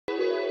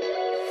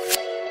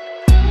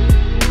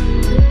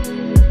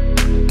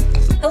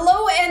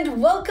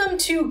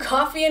to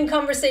Coffee and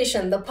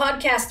Conversation, the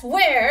podcast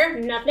where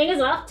nothing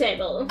is off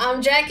table.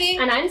 I'm Jackie.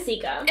 And I'm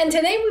Sika. And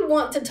today we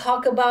want to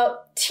talk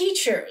about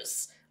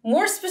teachers.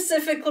 More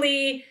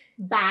specifically...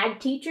 bad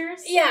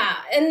teachers? Yeah,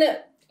 and...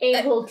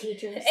 A-hole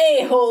teachers.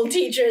 A-hole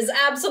teachers,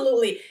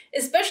 absolutely.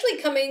 Especially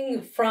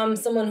coming from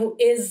someone who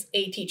is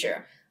a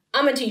teacher.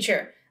 I'm a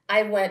teacher.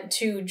 I went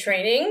to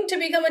training to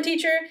become a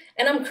teacher,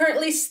 and I'm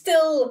currently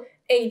still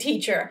a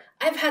teacher.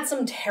 I've had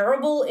some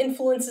terrible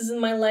influences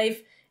in my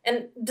life,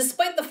 and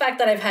despite the fact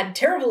that I've had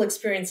terrible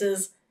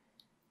experiences,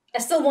 I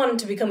still wanted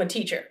to become a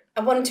teacher.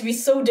 I wanted to be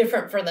so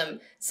different for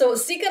them. So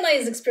Sika and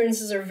I's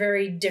experiences are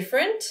very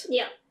different.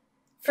 Yep.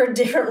 For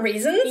different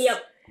reasons.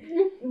 Yep.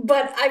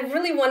 But I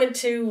really wanted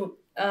to...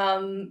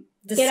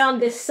 get on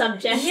this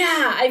subject.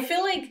 Yeah, I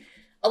feel like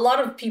a lot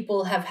of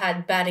people have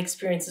had bad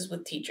experiences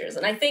with teachers,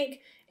 and I think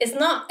it's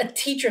not a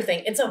teacher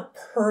thing, it's a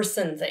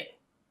person thing.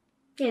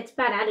 Yeah, it's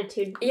bad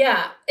attitude.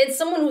 Yeah, it's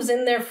someone who's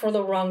in there for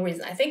the wrong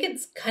reason. I think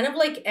it's kind of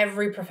like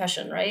every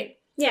profession, right?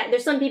 Yeah,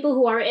 there's some people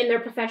who are in their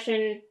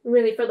profession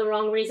really for the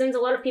wrong reasons. A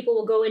lot of people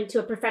will go into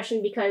a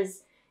profession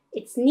because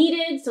it's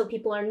needed, so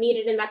people are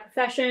needed in that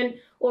profession,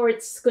 or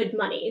it's good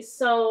money.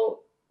 So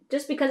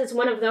just because it's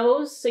one of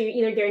those, so you're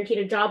either guaranteed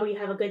a job or you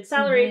have a good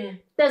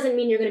salary, doesn't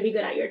mean you're going to be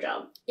good at your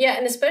job. Yeah,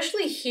 and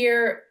especially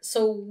here,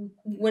 so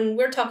when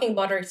we're talking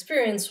about our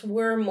experience,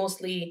 we're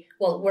mostly,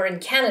 well, we're in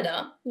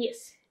Canada.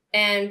 Yes.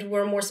 And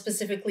we're more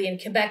specifically in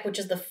Quebec, which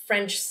is the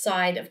French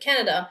side of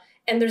Canada.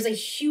 And there's a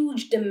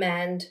huge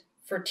demand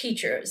for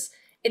teachers.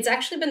 It's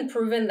actually been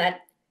proven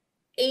that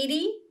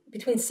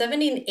between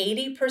 70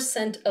 and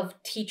 80%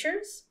 of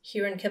teachers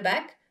here in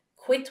Quebec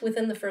quit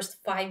within the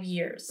first 5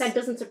 years. That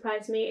doesn't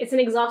surprise me. It's an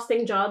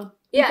exhausting job.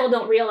 Yeah. People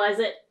don't realize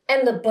it.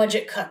 And the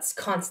budget cuts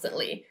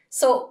constantly.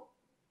 So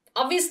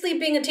obviously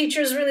being a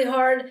teacher is really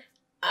hard.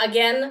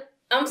 Again,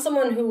 I'm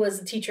someone who was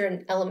a teacher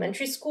in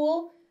elementary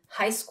school,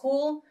 high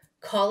school,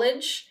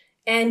 college,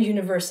 and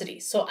university.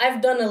 So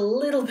I've done a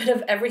little bit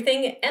of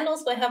everything, and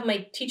also I have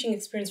my teaching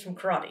experience from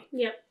karate.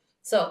 Yep.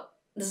 So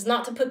this is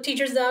not to put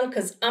teachers down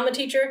because I'm a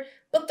teacher,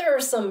 but there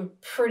are some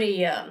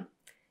pretty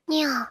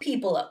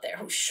people out there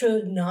who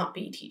should not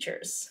be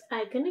teachers.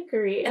 I can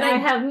agree. And I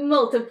have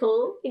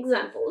multiple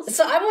examples.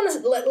 So I want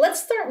to,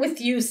 let's start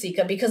with you,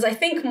 Sika, because I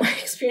think my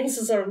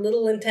experiences are a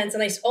little intense,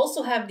 and I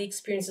also have the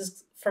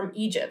experiences from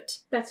Egypt.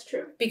 That's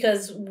true.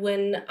 Because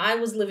when I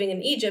was living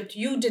in Egypt,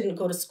 you didn't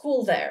go to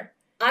school there.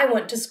 I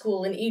went to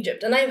school in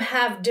Egypt, and I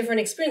have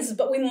different experiences,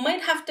 but we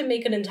might have to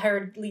make an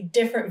entirely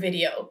different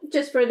video.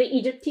 Just for the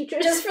Egypt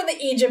teachers? Just for the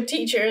Egypt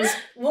teachers.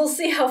 We'll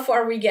see how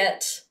far we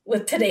get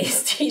with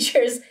today's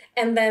teachers,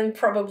 and then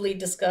probably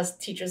discuss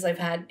teachers I've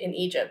had in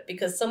Egypt,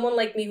 because someone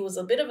like me who was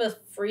a bit of a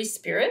free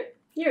spirit.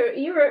 You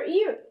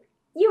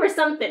were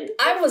something.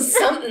 I was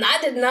something. I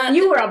did not.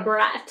 You were a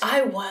brat.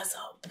 I was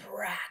a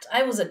brat.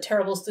 I was a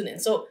terrible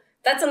student. So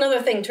that's another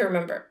thing to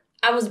remember.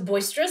 I was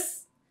boisterous.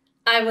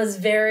 I was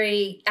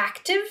very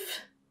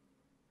active.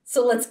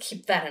 So let's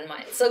keep that in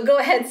mind. So go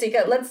ahead,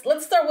 Sika.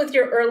 Let's start with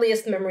your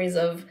earliest memories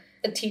of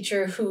a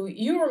teacher who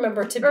you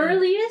remember to be.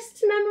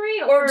 Earliest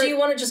memory? Or do you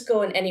want to just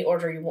go in any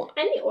order you want?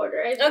 Any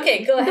order.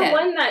 Okay, go ahead.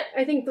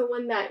 The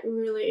one that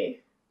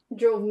really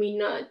drove me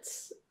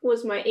nuts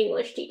was my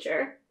English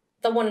teacher.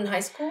 The one in high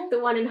school? The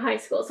one in high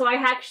school. So I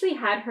actually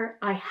had her.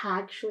 I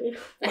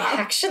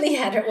actually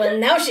had her. Well,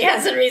 now she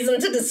has a reason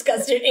to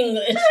discuss your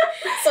English.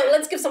 So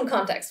let's give some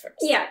context first.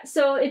 Yeah,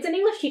 so it's an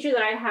English teacher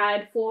that I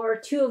had for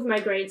 2 of my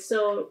grades.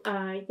 So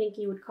I think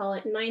you would call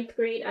it 9th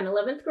grade and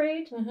 11th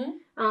grade.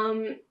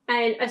 Mm-hmm.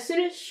 And as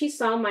soon as she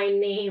saw my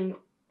name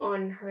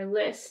on her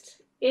list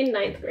in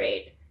 9th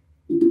grade,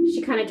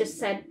 she kind of just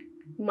said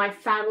my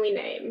family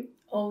name.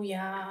 Oh,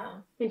 yeah.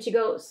 And she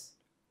goes,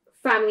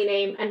 family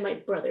name and my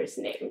brother's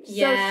name.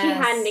 Yes. So she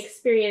had an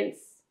experience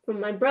from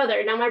my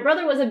brother. Now, my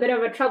brother was a bit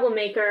of a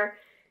troublemaker,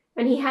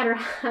 and he had her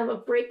have a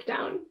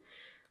breakdown.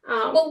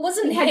 Well, it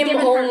wasn't him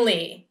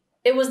only.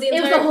 It was the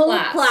entire class. It was the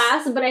whole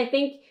class, but I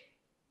think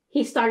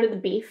he started the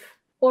beef.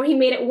 Or he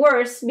made it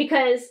worse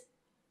because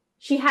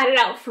she had it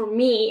out for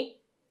me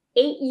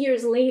 8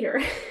 years later.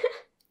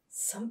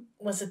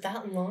 Was it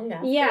that long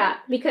after? Yeah,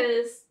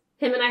 because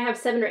him and I have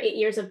 7 or 8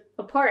 years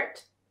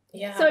apart.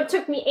 Yeah. So it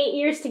took me 8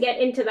 years to get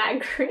into that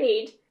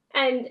grade.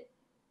 And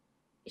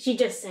she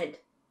just said,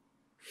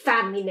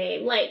 family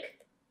name,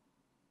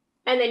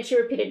 and then she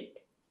repeated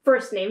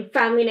first name,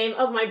 family name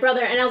of my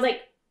brother. And I was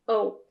like,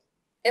 oh.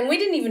 And we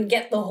didn't even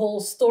get the whole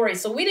story,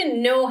 so we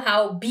didn't know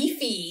how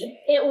beefy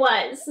it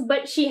was.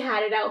 But she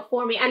had it out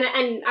for me.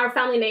 And our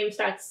family name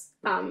starts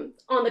on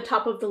the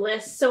top of the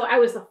list. So I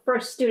was the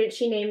first student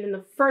she named and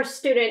the first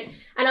student.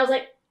 And I was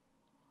like,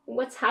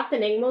 what's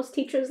happening? Most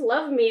teachers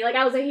love me.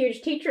 I was a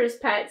huge teacher's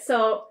pet.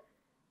 So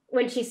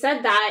when she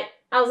said that,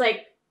 I was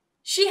like...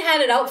 She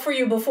had it out for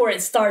you before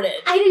it started.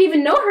 I didn't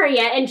even know her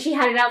yet, and she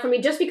had it out for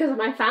me just because of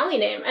my family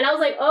name. And I was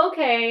like,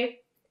 okay,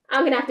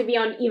 I'm going to have to be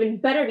on even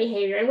better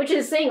behavior, and which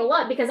is saying a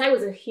lot because I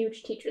was a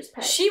huge teacher's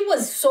pet. She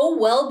was so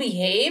well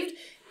behaved,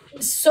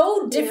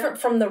 so different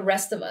from the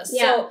rest of us.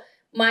 Yeah.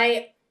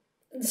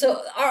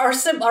 So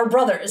our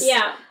brothers.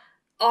 Yeah.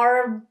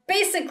 are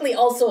basically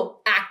also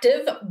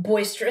active,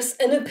 boisterous,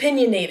 and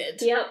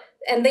opinionated. Yep.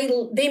 And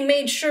they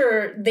made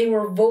sure they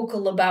were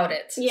vocal about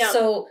it. Yep.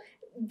 So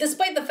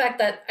despite the fact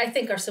that I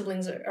think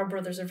our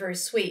brothers are very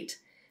sweet,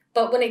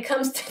 but when it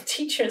comes to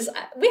teachers,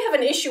 we have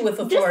an issue with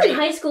authority. Just in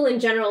high school in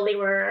general, they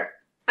were...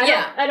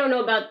 I don't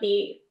know about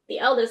the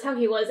eldest, how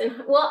he was.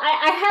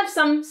 I have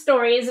some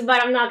stories,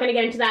 but I'm not going to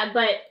get into that.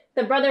 But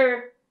the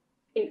brother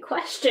in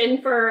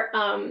question for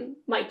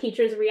my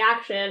teacher's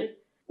reaction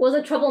was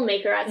a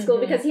troublemaker at school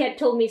because he had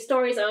told me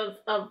stories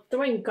of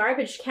throwing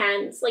garbage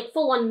cans, like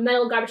full-on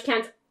metal garbage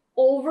cans,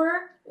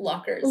 over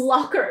lockers.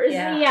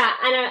 Yeah.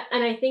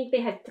 And I think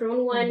they had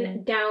thrown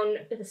one down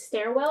the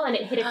stairwell and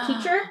it hit a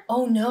teacher.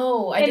 Oh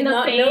no, I did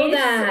not face. know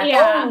that.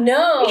 Yeah. Oh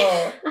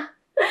no.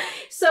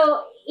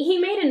 So he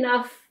made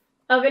enough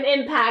of an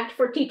impact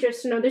for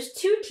teachers to know. There's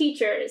 2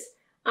 teachers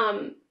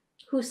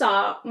who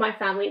saw our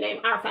family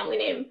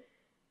name,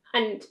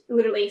 and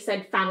literally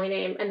said family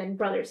name and then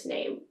brother's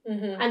name,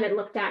 and then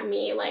looked at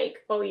me like,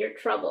 "Oh, you're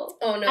trouble."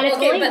 Oh no. And it's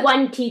only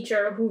one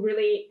teacher who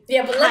really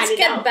but let's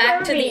get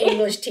back to the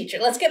English teacher.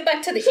 Let's get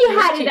back to the English teacher.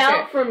 She had it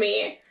out for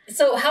me.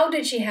 So how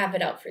did she have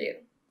it out for you?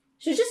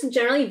 She was just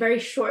generally very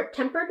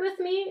short-tempered with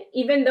me,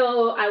 even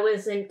though I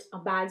wasn't a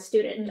bad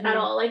student at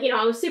all. Like,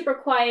 I was super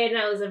quiet and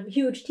I was a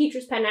huge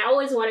teacher's pet, and I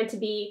always wanted to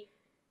be,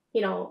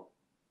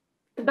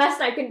 the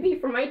best I could be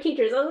for my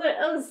teachers. I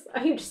was a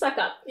huge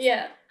suck-up.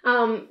 Yeah.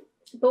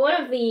 But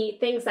one of the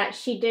things that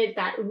she did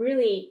that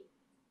really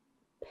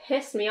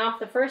pissed me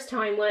off the first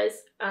time was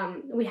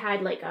we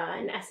had like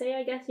an essay,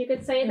 I guess you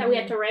could say, that we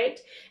had to write.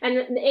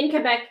 And in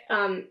Quebec,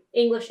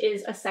 English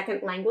is a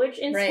second language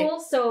in school,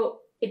 so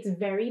it's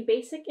very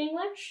basic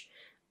English.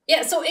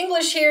 Yeah, so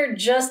English here,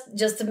 just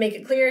to make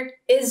it clear,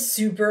 is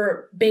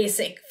super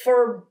basic.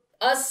 For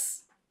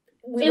us,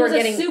 it was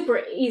a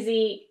super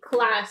easy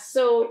class.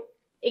 So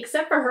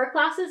except for her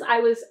classes, I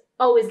was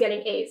always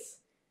getting A's.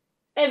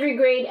 Every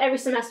grade, every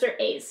semester,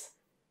 A's.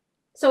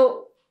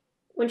 So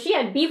when she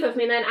had beef with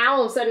me, then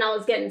all of a sudden I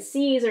was getting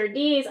C's or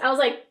D's. I was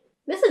like,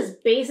 this is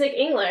basic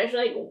English.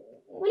 Like,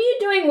 what are you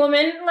doing,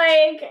 woman?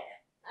 Like,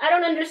 I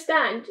don't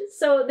understand.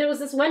 So there was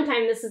this one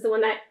time, this is the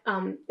one that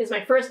is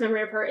my first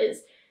memory of her,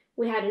 is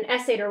we had an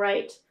essay to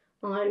write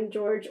on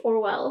George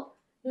Orwell,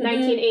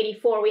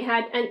 1984. We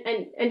had,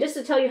 and just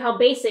to tell you how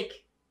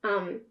basic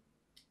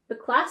the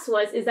class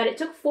was, is that it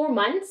took 4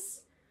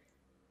 months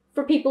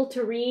for people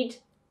to read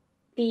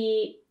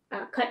the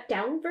cut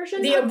down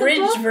version. The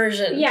abridged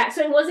version. Yeah,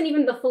 so it wasn't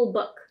even the full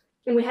book.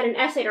 And we had an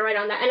essay to write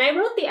on that. And I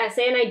wrote the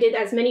essay and I did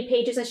as many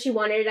pages as she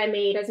wanted. I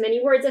made as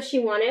many words as she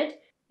wanted.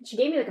 She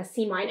gave me like a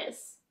C-.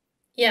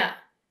 Yeah.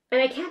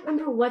 And I can't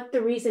remember what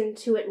the reason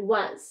to it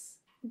was.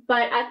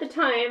 But at the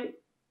time,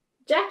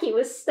 Jackie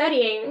was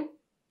studying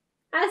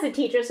as a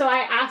teacher. So I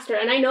asked her,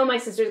 and I know my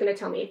sister's going to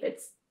tell me if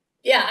it's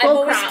I've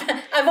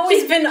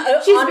always been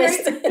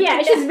honest.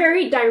 She's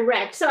very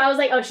direct. So I was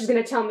like, oh, she's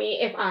going to tell me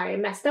if I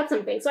messed up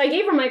something. So I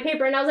gave her my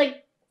paper and I was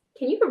like,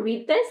 can you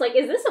read this? Like,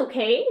 is this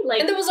okay? Like,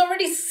 and there was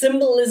already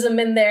symbolism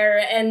in there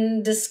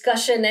and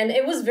discussion, and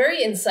it was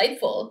very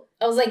insightful.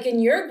 I was like, in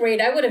your grade,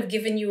 I would have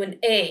given you an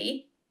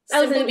A.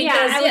 I was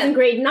in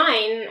grade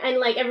 9, and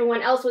like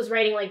everyone else was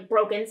writing like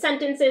broken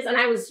sentences, and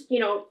I was,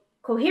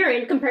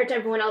 coherent compared to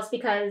everyone else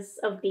because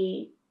of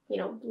the,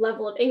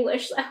 level of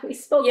English that we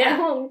spoke at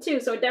home too.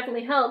 So it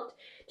definitely helped.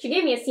 She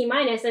gave me a C-,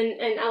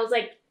 and I was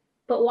like,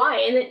 but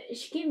why? And then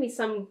she gave me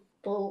some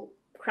bull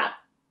crap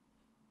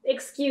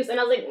excuse, and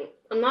I was like,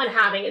 I'm not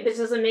having it. This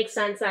doesn't make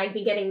sense that I'd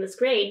be getting this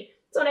grade.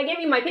 So when I gave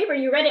you my paper,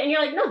 you read it, and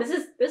you're like, no, this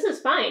is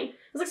fine. I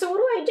was like, so what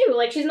do I do?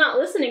 Like, she's not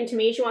listening to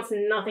me. She wants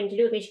nothing to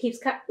do with me. She keeps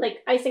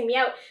icing me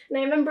out. And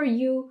I remember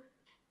you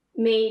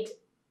made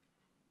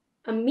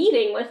a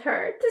meeting with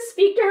her to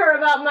speak to her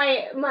about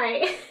my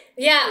paper.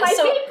 Yeah,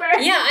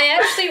 I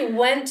actually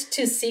went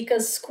to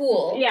Sika's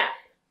school. Yeah.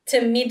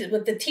 To meet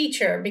with the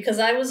teacher, because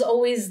I was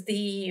always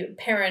the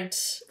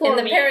parent in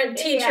the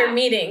parent-teacher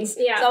meetings.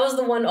 Yeah. So I was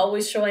the one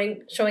always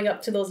showing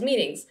up to those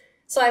meetings.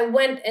 So I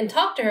went and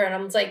talked to her, and I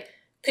was like,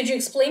 could you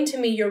explain to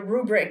me your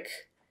rubric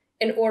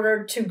in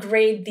order to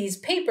grade these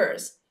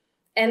papers?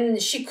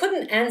 And she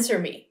couldn't answer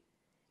me.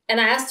 And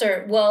I asked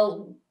her,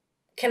 well,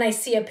 can I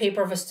see a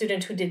paper of a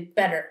student who did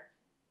better?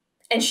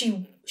 And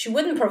she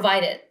wouldn't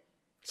provide it.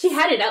 She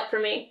had it out for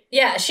me.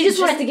 Yeah, she just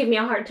wanted to give me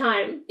a hard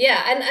time.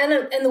 Yeah,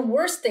 and the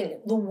worst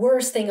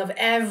thing of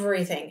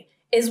everything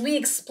is we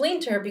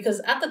explained to her,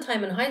 because at the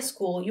time in high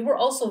school, you were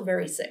also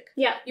very sick.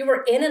 Yeah. You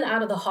were in and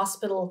out of the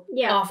hospital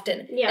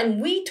often. Yeah. And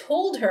we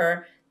told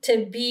her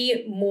to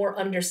be more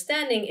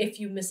understanding if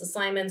you miss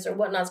assignments or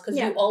whatnot, because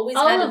you always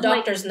had a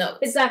doctor's notes.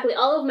 Exactly.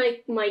 All of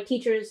my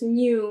teachers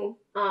knew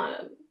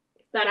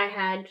that I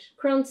had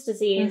Crohn's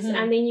disease,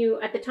 and they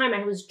knew at the time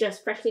I was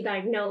just freshly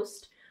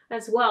diagnosed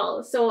as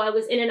well. So I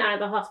was in and out of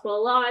the hospital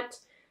a lot,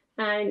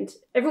 and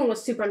everyone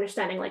was super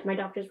understanding. Like, my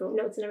doctors wrote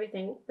notes and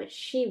everything, but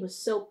she was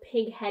so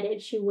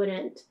pig-headed, she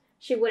wouldn't.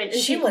 And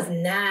she was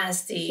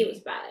nasty. She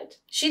was bad.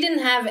 She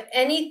didn't have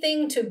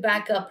anything to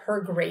back up her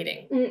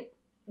grading.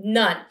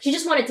 None. She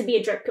just wanted to be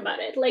a jerk about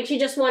it. Like, she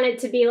just wanted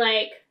to be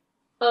like,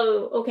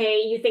 oh,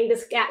 okay, you think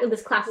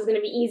this class is going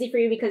to be easy for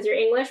you because you're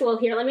English? Well,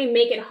 here, let me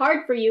make it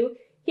hard for you.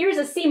 Here's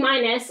a C-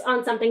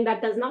 on something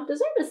that does not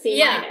deserve a C-.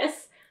 Yeah.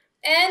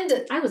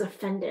 And I was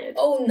offended.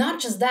 oh, not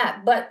just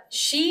that, but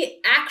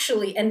she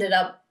actually ended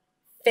up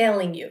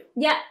failing you.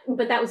 Yeah,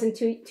 but that was in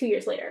two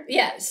years later.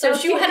 Yeah, so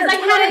she had her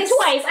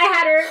twice. I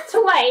had her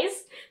twice.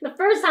 twice. The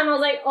first time I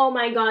was like, oh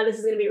my god, this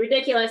is going to be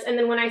ridiculous. And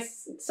then when I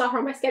saw her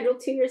on my schedule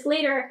 2 years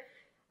later,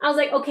 I was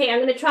like, okay,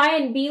 I'm going to try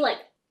and be like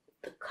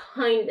the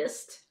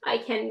kindest I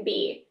can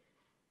be.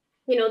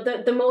 You know,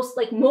 the most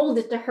like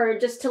molded to her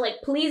just to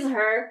like please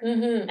her.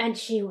 Mm-hmm. And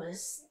she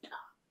was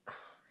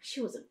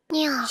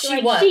Yeah.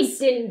 She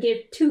didn't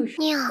give two shits.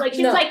 Yeah. Like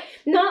she was like,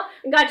 no,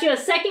 got you a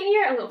second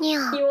year, I'm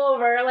gonna f you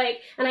over. Like,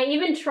 and I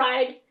even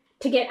tried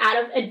to get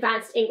out of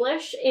advanced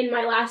English in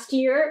my last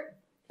year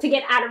to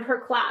get out of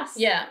her class.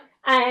 Yeah.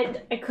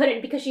 And I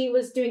couldn't because she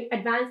was doing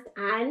advanced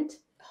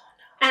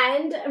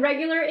and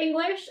regular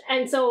English.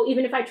 And so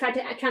even if I tried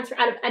to transfer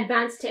out of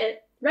advanced to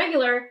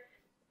regular,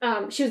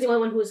 she was the only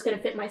one who was going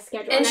to fit my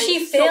schedule. And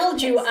she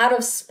failed you out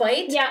of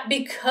spite. Yeah.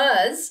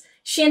 Because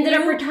she ended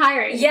up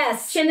retiring.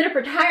 Yes. She ended up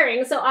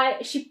retiring. So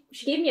she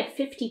gave me a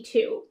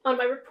 52 on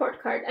my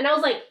report card. And I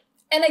was like...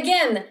 And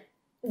again,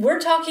 we're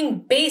talking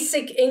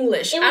basic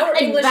English. It was Our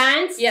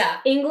advanced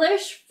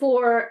English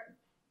for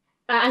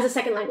as a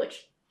second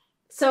language.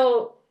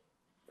 So,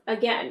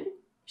 again...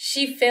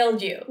 She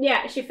failed you.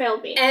 Yeah, she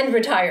failed me. And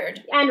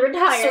retired.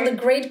 So the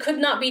grade could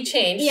not be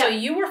changed. Yeah. So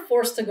you were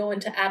forced to go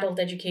into adult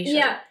education.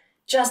 Yeah.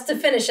 Just to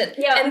finish it.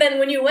 Yeah. And then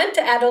when you went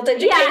to adult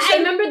education... Yeah, I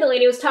remember the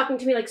lady was talking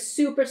to me like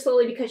super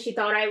slowly because she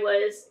thought I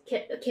was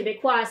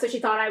Quebecois, so she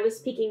thought I was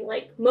speaking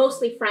like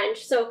mostly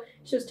French. So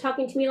she was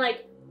talking to me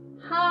like,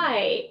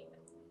 hi,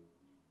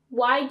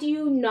 why do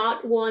you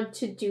not want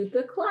to do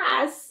the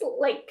class?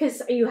 Like,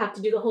 because you have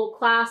to do the whole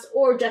class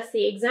or just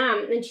the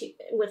exam. And she,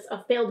 with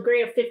a failed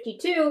grade of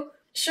 52...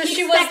 So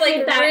she was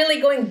like really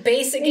going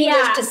basic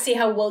English to see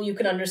how well you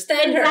could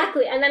understand her.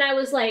 Exactly. And then I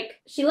was like,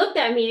 she looked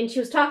at me and she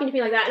was talking to me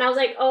like that. And I was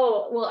like,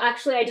 oh, well,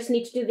 actually, I just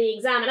need to do the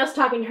exam. And I was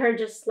talking to her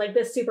just like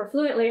this super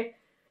fluently.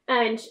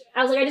 And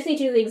I was like, I just need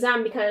to do the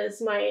exam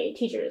because my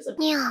teacher is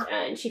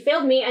and she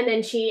failed me. And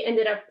then she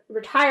ended up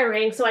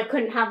retiring. So I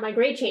couldn't have my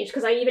grade changed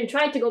because I even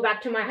tried to go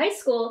back to my high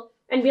school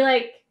and be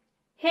like,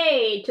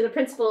 hey, to the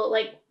principal,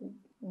 like,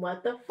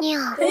 what the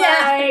f***?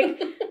 Like,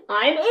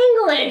 I'm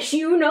English,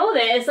 you know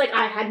this. Like,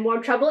 I had more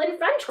trouble in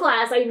French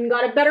class. I even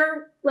got a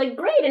better, like,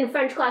 grade in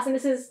French class, and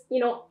this is, you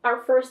know,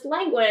 our first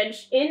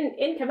language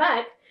in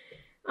Quebec.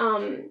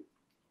 And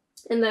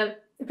the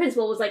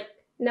principal was like,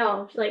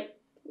 no, like,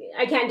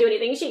 I can't do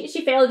anything.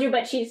 She failed you,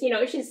 but she's, you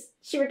know,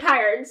 she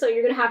retired, so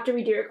you're gonna have to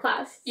redo your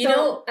class. You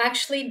know,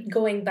 actually,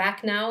 going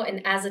back now,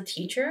 and as a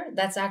teacher,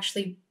 that's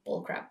actually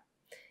bullcrap.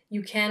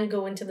 You can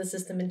go into the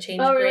system and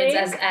change grades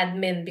as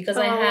admin because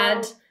I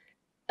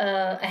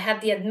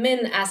had the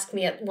admin ask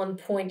me at one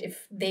point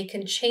if they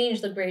can change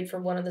the grade for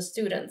one of the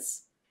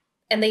students,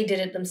 and they did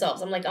it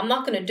themselves. I'm like, I'm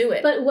not going to do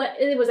it. But what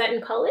was that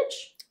in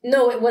college?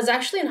 No, it was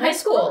actually in high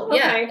school. Okay.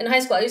 Yeah, in high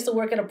school. I used to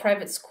work at a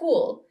private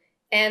school,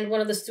 and one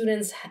of the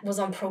students was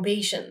on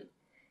probation,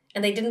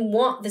 and they didn't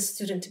want this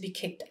student to be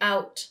kicked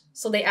out,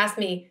 so they asked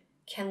me,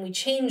 can we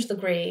change the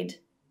grade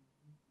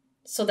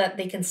so that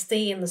they can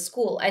stay in the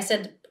school? I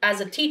said, as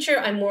a teacher,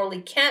 I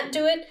morally can't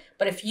do it,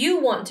 but if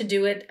you want to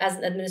do it as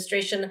an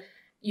administration,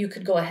 you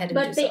could go ahead and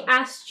do so. But they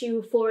asked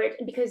you for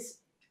it because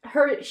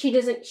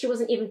she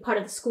wasn't even part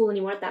of the school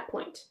anymore at that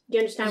point. Do you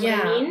understand what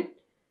I mean?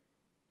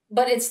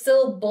 But it's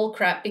still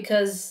bullcrap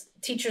because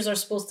teachers are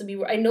supposed to be...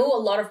 I know a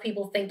lot of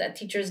people think that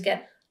teachers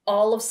get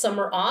all of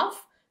summer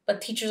off, but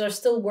teachers are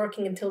still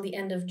working until the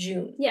end of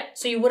June. Yeah.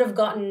 So you would have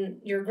gotten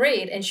your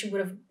grade and she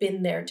would have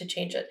been there to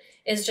change it.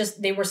 It's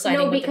just they were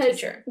siding with the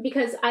teacher.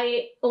 Because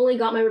I only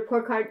got my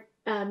report card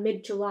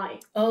mid-July.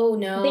 Oh,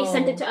 no. They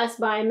sent it to us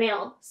by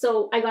mail.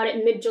 So I got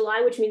it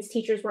mid-July, which means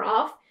teachers were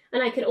off.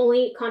 And I could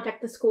only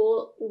contact the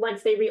school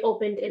once they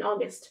reopened in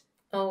August.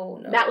 Oh,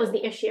 no. That was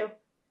the issue.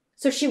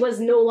 So she was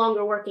no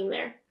longer working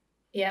there.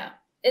 Yeah.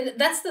 And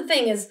that's the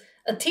thing is,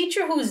 a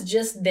teacher who's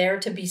just there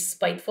to be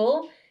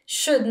spiteful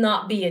should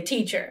not be a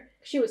teacher.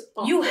 She was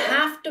awful. You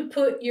have to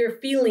put your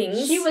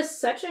feelings... She was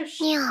such a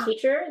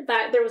teacher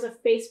that there was a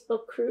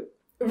Facebook group.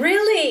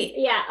 Really?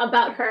 Yeah,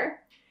 about her.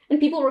 And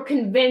people were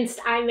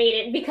convinced I made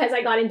it because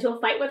I got into a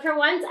fight with her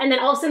once. And then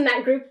all of a sudden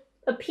that group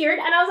appeared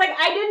and I was like,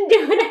 I didn't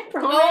do it, I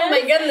promise. Oh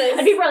my goodness.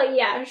 And people were like,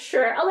 yeah,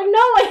 sure. I was like, no,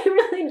 I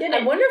really didn't.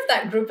 I wonder if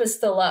that group is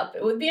still up.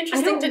 It would be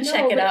interesting to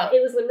check it out.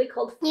 It was literally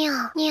called...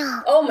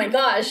 Oh my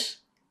gosh.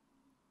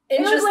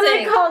 Interesting. It was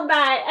literally called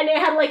that, and it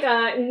had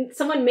like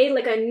someone made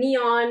like a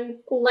neon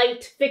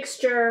light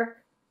fixture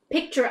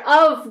picture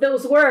of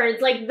those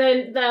words, like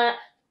the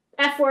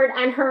F word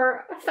and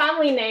her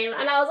family name,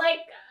 and I was like,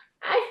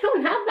 I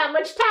don't have that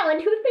much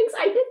talent. Who thinks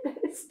I did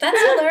this? That's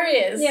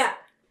hilarious. Yeah.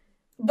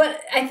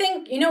 But I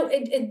think, you know,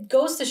 it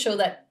goes to show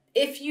that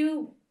if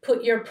you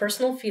put your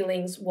personal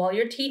feelings while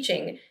you're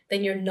teaching,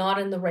 then you're not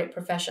in the right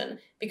profession.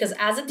 Because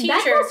as a teacher...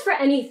 That goes for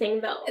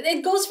anything, though.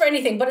 It goes for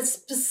anything, but it's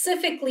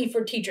specifically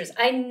for teachers.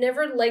 I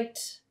never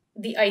liked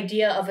the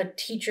idea of a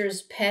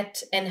teacher's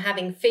pet and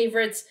having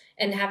favorites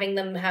and having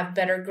them have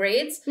better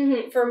grades.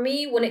 For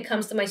me, when it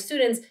comes to my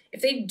students,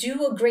 if they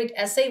do a great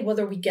essay,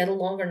 whether we get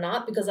along or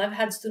not, because I've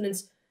had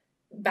students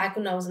back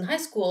when I was in high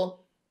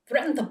school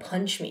threaten to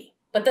punch me.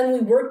 But then we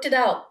worked it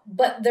out.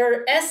 But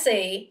their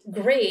essay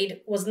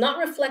grade was not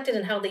reflected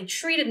in how they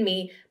treated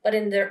me, but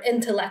in their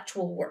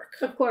intellectual work.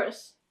 Of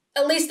course.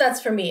 At least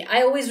that's for me.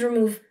 I always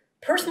remove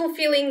personal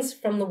feelings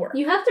from the work.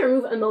 You have to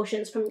remove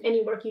emotions from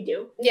any work you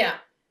do. Yeah.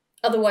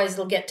 Otherwise,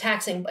 it'll get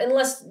taxing.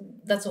 Unless,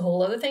 that's a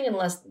whole other thing,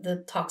 unless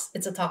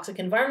it's a toxic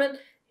environment.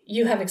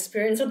 You have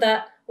experience with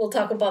that. We'll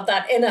talk about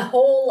that in a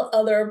whole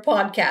other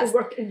podcast.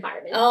 Work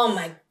environment. Oh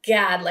my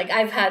God. Like,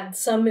 I've had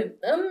some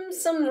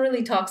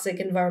really toxic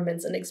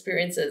environments and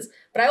experiences.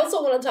 But I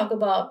also want to talk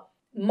about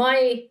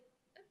my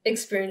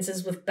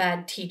experiences with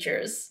bad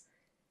teachers.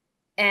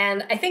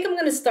 And I think I'm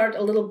going to start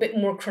a little bit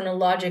more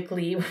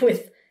chronologically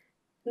with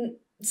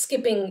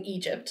skipping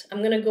Egypt.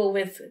 I'm going to go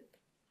with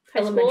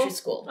elementary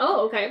school.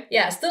 Oh, okay.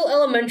 Yeah, still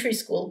elementary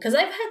school. Because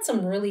I've had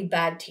some really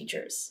bad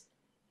teachers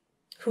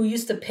who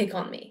used to pick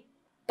on me.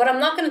 But I'm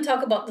not going to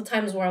talk about the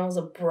times where I was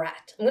a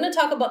brat. I'm going to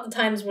talk about the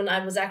times when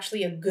I was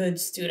actually a good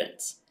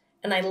student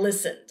and I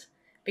listened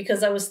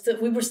because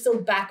we were still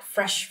back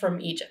fresh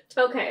from Egypt.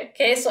 Okay.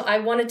 Okay, so I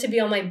wanted to be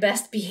on my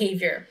best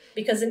behavior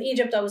because in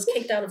Egypt I was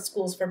kicked out of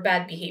schools for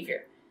bad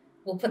behavior.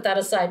 We'll put that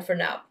aside for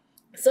now.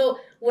 So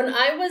when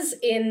I was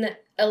in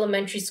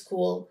elementary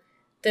school,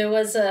 there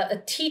was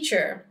a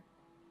teacher.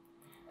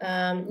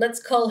 Let's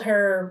call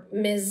her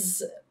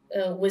Ms.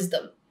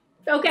 Wisdom.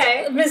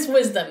 Okay. Miss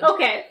Wisdom.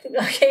 Okay.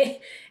 Okay.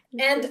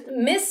 And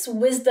Miss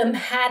Wisdom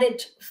had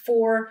it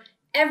for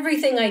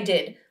everything I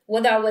did.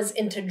 Whether I was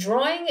into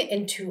drawing,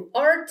 into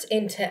art,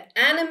 into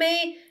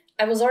anime.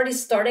 I was already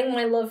starting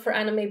my love for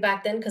anime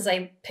back then because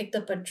I picked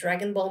up a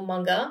Dragon Ball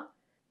manga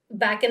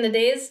back in the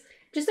days.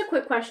 Just a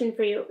quick question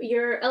for you.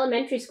 Your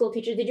elementary school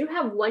teacher, did you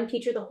have one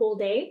teacher the whole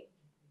day?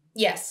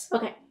 Yes.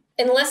 Okay.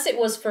 Unless it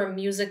was for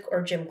music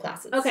or gym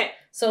classes. Okay.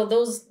 So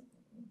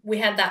we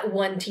had that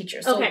one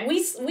teacher. So okay.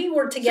 we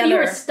were together. So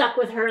you were stuck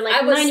with her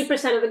like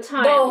 90% of the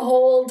time. The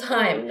whole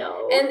time. Oh,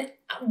 no. And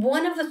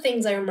one of the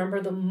things I remember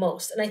the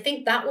most, and I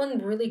think that one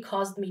really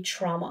caused me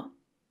trauma,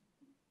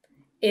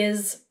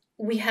 is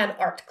we had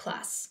art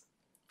class.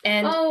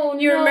 And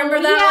you remember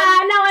that?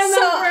 Yeah, no,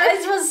 I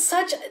remember. So it was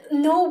such,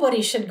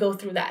 nobody should go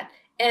through that.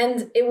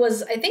 And it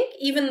was, I think,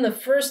 even the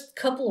first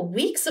couple of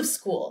weeks of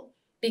school,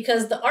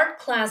 because the art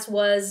class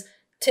was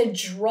to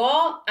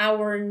draw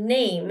our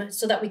name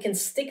so that we can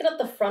stick it at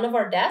the front of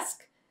our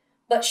desk.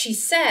 But she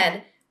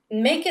said,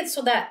 make it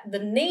so that the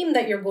name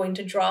that you're going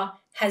to draw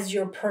has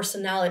your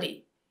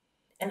personality.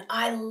 And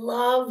I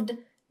loved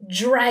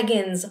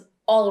dragons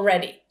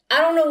already.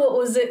 I don't know what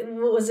was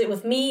it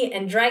with me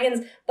and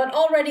dragons, but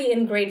already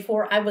in grade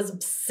 4, I was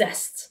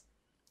obsessed.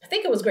 I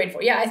think it was grade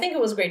 4. Yeah, I think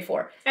it was grade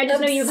 4. I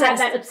just know you've had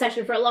that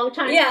obsession for a long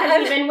time. Yeah.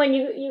 Even when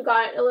you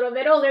got a little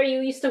bit older, you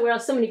used to wear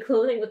so many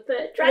clothing with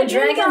the dragons.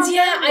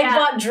 Yeah. I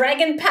bought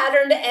dragon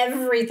patterned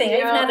everything. Yeah. I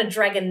even had a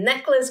dragon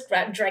necklace,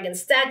 dragon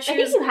statues. I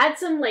think you had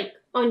some like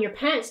on your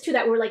pants too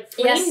that were like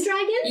flame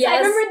dragons. Yes. I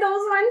remember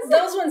those ones.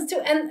 Those ones too.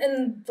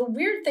 And the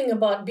weird thing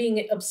about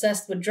being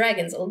obsessed with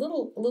dragons, a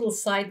little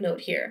side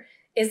note here,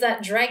 is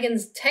that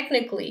dragons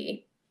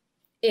technically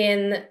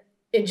in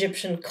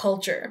Egyptian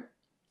culture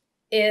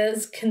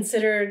is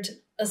considered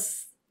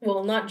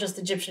not just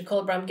Egyptian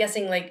culture, but I'm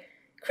guessing like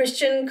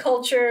Christian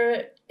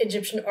culture,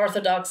 Egyptian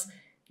Orthodox,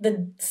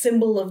 the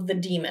symbol of the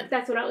demon.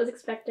 That's what I was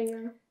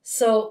expecting.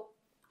 So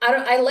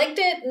I liked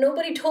it.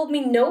 Nobody told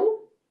me no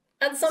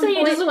at some point. So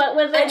you just went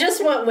with it? I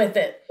just went with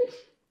it.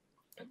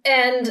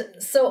 And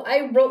so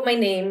I wrote my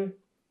name,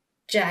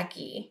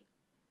 Jackie.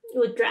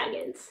 With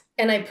dragons.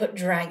 And I put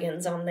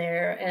dragons on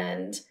there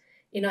and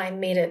I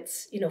made it,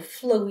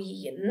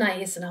 flowy and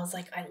nice. And I was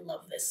like, I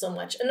love this so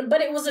much.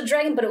 But it was a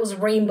dragon, but it was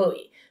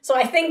rainbowy. So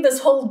I think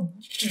this whole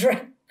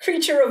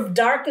creature of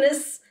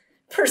darkness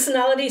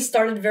personality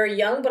started very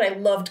young, but I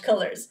loved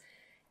colors.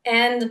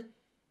 And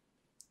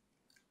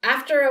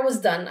after I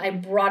was done, I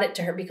brought it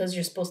to her because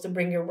you're supposed to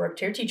bring your work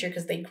to your teacher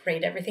because they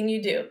grade everything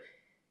you do.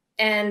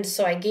 And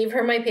so I gave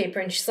her my paper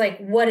and she's like,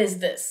 what is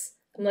this?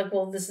 I'm like,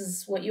 well, this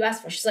is what you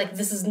asked for. She's like,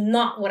 this is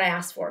not what I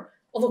asked for.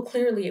 Although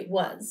clearly it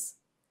was.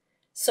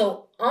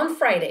 So on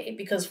Friday,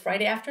 because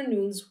Friday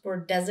afternoons were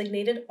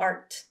designated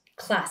art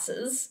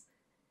classes,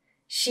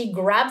 she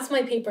grabs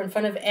my paper in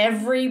front of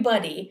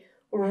everybody,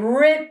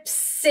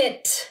 rips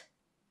it.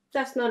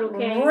 That's not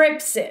okay.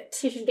 Rips it.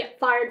 You should get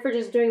fired for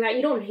just doing that.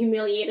 You don't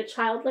humiliate a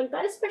child like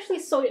that, especially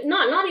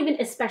not even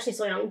especially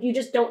so young. You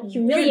just don't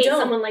humiliate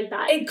someone like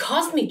that. It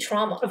caused me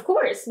trauma. Of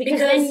course, because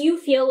then you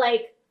feel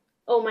like,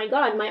 oh my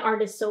God, my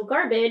art is so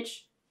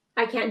garbage.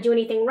 I can't do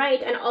anything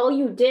right. And all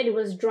you did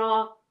was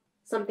draw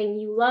something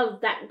you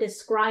loved that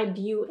described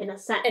you in a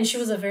sense. And she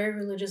was a very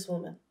religious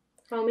woman.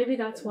 Oh, maybe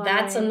that's why.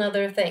 That's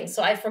another thing.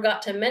 So I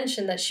forgot to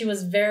mention that she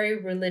was very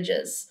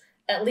religious,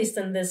 at least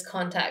in this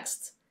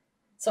context.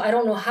 So I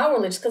don't know how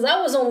religious, because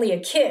I was only a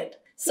kid.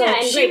 So yeah,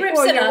 and she rips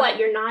it up.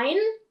 You're 9?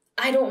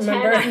 I don't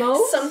remember.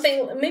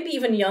 Something, maybe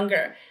even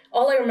younger.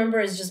 All I remember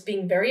is just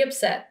being very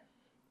upset.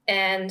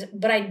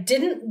 But I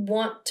didn't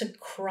want to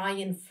cry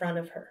in front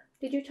of her.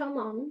 Did you tell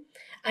mom?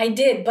 I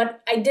did,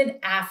 but I did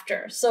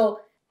after.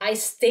 So I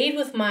stayed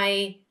with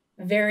my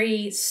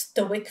very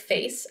stoic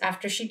face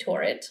after she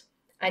tore it.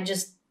 I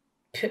just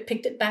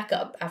picked it back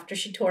up after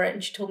she tore it,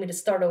 and she told me to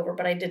start over,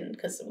 but I didn't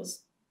because it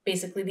was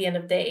basically the end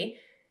of day.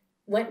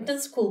 Went to the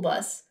school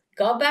bus,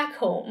 got back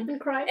home, And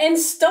cried. and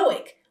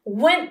stoic.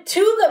 Went to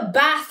the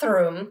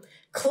bathroom,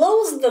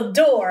 closed the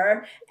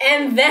door,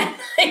 and then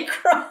I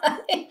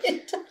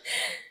cried.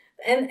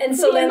 And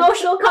so the then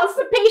emotional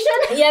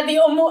constipation. yeah,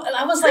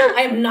 I was like,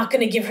 I'm not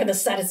gonna give her the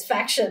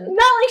satisfaction. Not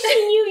like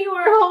she knew you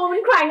were home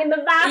and crying in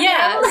the bathroom.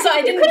 Yeah, like, so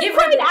I didn't give her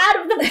cried the-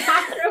 out of the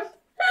bathroom.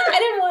 I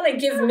didn't want to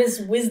give Miss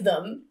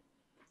Wisdom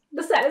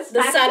The satisfaction.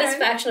 the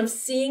satisfaction of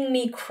seeing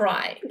me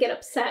cry. Get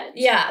upset.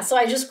 Yeah, so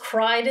I just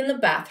cried in the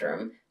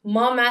bathroom.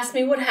 Mom asked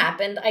me what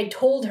happened. I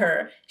told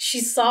her. She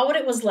saw what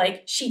it was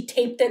like. She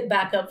taped it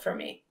back up for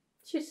me.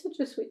 She's such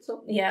a sweet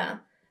soul. Yeah.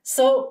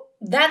 So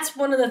that's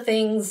one of the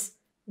things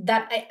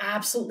that I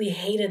absolutely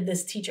hated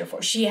this teacher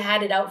for. She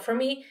had it out for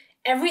me.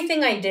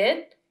 Everything I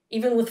did,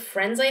 even with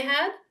friends I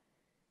had,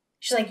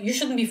 she's like, you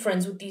shouldn't be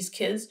friends with these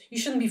kids. You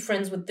shouldn't be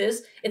friends with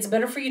this. It's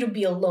better for you to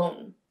be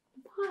alone.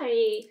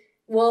 Why?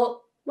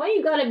 Well, Why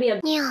you gotta be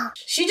a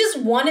she just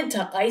wanted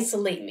to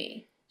isolate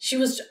me.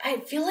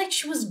 I feel like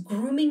she was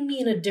grooming me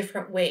in a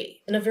different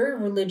way, in a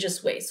very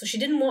religious way. So she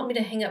didn't want me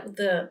to hang out with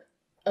the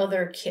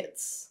other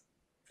kids.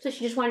 So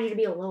she just wanted you to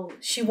be alone.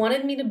 She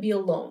wanted me to be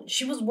alone.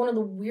 She was one of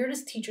the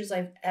weirdest teachers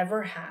I've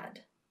ever had.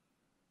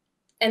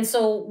 And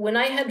so when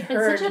I had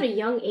heard... And such at a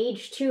young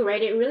age too,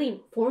 right? It really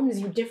forms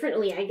you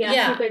differently, I guess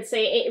Yeah. you could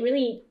say. It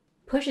really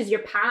pushes your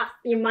path,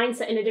 your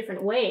mindset in a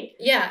different way.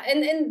 Yeah,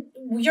 and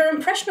you're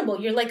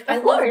impressionable. You're like, I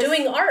Of love course.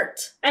 doing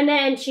art. And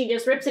then she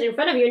just rips it in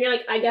front of you and you're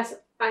like, I guess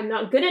I'm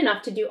not good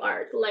enough to do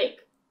art. Like,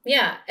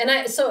 Yeah,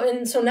 and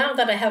so now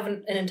that I have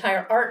an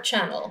entire art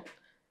channel,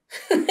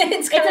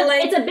 it's kind of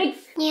like... it's a big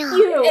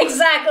you.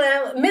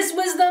 Exactly. Miss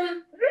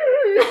Wisdom,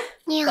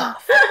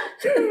 off.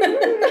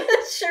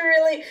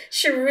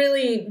 she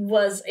really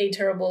was a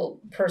terrible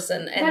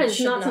person and That is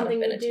should not not have something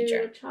been to a do to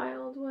teacher. a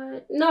child.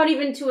 What? Not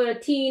even to a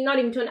teen, not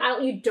even to an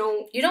adult. You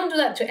don't You don't do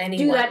that to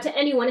anyone. do that to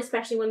anyone,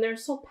 especially when they're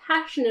so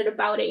passionate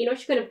about it. You know,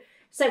 she could have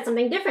said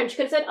something different. She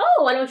could have said,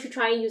 oh, why don't you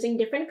try using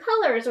different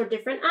colors or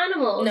different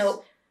animals?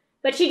 No.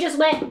 But she just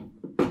went,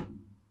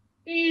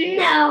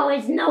 no,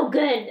 it's no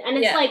good. And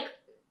it's Yeah. like,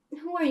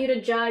 who are you to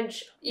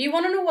judge You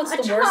want to know what's a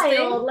the worst thing?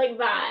 child like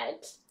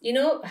that? You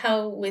know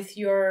how with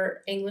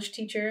your English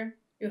teacher,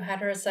 you had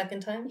her a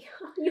second time?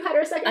 You had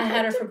her a second I time?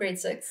 had her for grade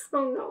 6.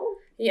 Oh, no.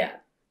 Yeah.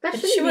 That But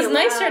shouldn't she be was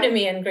nicer allowed. to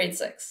me in grade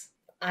 6.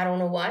 I don't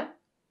know why.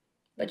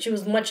 But she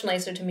was much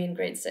nicer to me in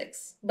grade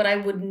 6. But I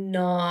would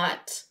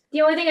not...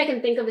 The only thing I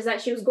can think of is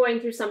that she was going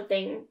through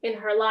something in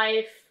her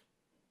life,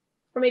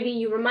 or maybe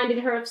you reminded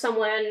her of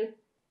someone,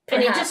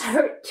 and it Perhaps. just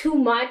hurt too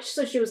much,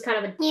 so she was kind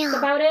of a dick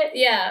about it.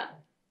 Yeah.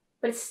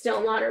 But it's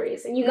still not a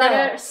reason. You No.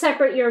 gotta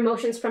separate your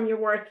emotions from your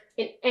work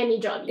in any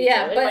job you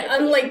Yeah, do. in but my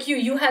opinion. unlike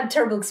you had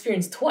terrible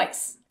experience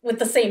twice with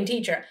the same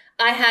teacher.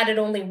 I had it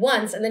only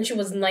once, and then she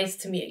was nice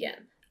to me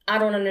again. I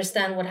don't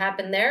understand what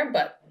happened there,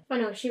 but Oh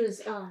no, she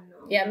was. Oh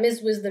no. yeah,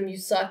 Ms. Wisdom, you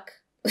suck.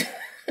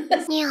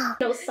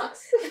 No,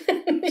 sucks.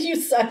 You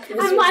suck, Ms.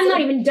 I'm Wisdom.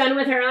 not even done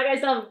with her. Like I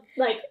still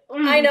like.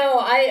 I know,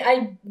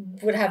 I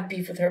would have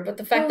beef with her, but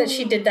the fact that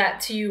she did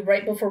that to you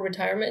right before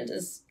retirement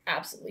is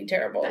absolutely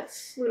terrible.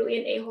 That's literally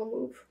an a-hole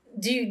move.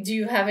 Do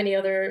you have any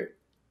other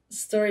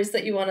stories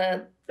that you want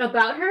to...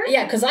 About her?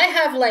 Yeah, because I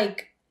have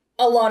like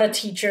a lot of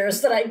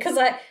teachers that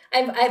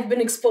I've been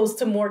exposed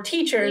to more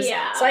teachers,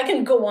 Yeah. so I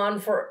can go on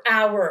for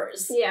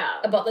hours Yeah.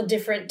 about the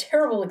different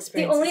terrible The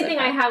experiences. only thing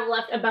I I've had. have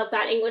left about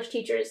that English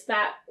teacher is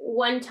that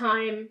one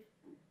time,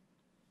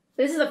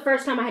 this is the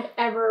first time I had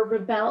ever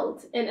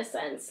rebelled, in a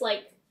sense.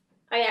 Like,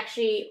 I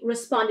actually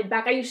responded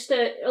back. I used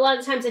to, a lot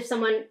of times if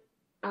someone,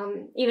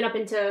 even up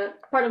into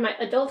part of my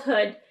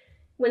adulthood,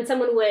 when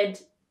someone would,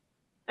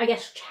 I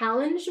guess,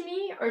 challenge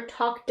me or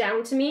talk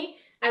down to me,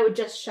 I would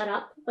just shut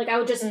up. Like, I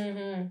would just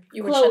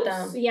You would shut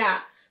down. Yeah,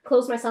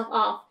 close myself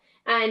off.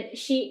 And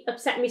she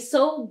upset me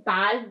so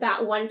bad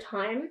that one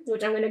time,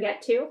 which I'm going to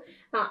get to,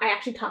 I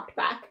actually talked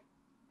back.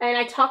 And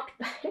I talked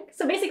back.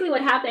 So basically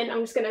what happened, I'm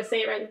just going to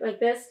say it right like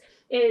this,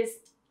 is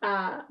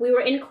we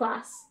were in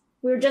class.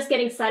 We were just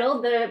getting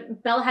settled. The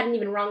bell hadn't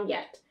even rung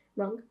yet.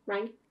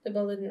 Rang? The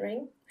bell didn't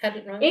ring?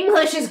 Hadn't rung?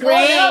 English is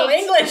great! Oh, no,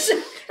 English!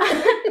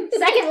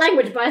 Second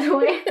language, by the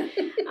way.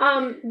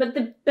 But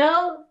the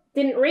bell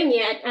didn't ring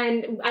yet,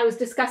 and I was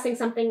discussing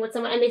something with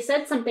someone, and they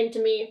said something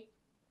to me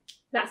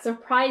that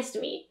surprised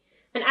me.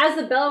 And as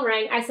the bell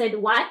rang, I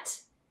said, "What?"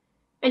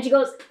 And she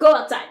goes, "Go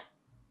outside."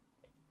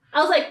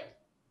 I was like,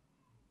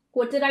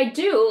 what did I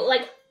do?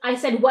 Like, I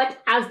said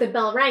what as the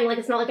bell rang. Like,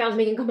 it's not like I was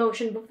making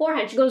commotion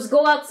beforehand. She goes,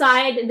 "Go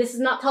outside. This is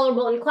not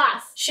tolerable in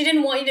class." She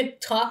didn't want you to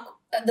talk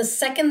the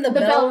second the The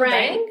bell rang.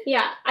 rang?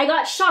 Yeah. I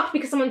got shocked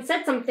because someone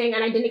said something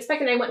and I didn't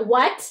expect it, and I went,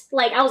 "What?"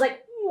 Like, I was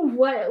like,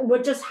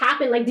 what just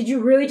happened? Like, did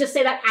you really just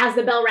say that as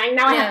the bell rang?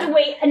 Now I have to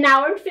wait an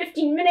hour and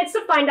 15 minutes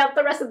to find out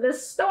the rest of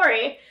this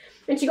story.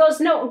 And she goes,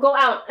 no, go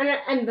out.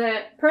 And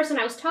the person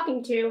I was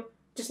talking to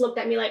just looked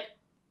at me like,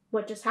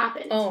 what just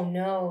happened? Oh,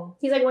 no.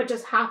 He's like, what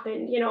just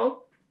happened, you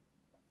know?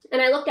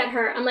 And I looked at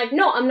her. I'm like,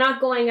 no, I'm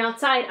not going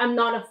outside. I'm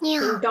not a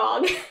fucking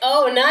dog.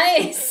 Oh,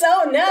 nice.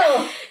 Oh,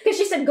 no. Because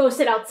she said, go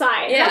sit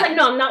outside. Yeah. And I was like,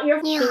 no, I'm not your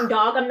fucking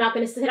dog. I'm not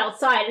going to sit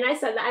outside. And I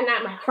said that, and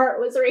that my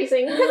heart was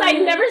racing because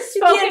I'd never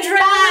spoken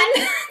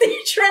that. The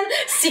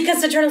adrenaline.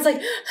 Sika's adrenaline was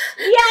like...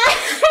 Yeah.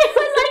 I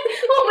was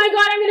like, oh my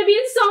God, I'm going to be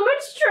in so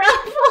much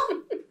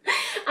trouble.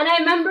 And I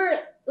remember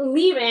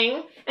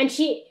leaving, and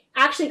she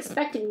actually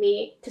expected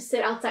me to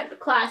sit outside the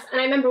class. And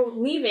I remember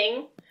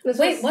leaving.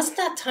 Wait, wasn't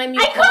that time you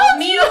called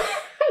me?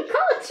 I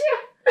called you.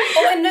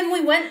 Oh, and then we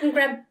went and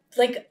grabbed,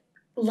 like,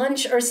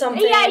 lunch or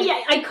something.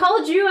 Yeah. I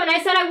called you, and I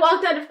said I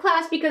walked out of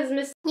class because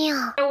Miss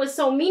was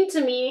so mean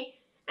to me.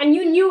 And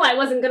you knew I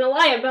wasn't going to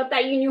lie about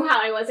that. You knew how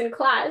I was in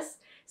class.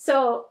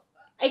 So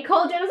I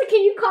called you, and I was like,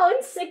 can you call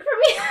in sick for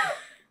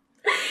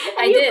me?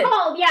 And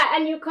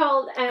you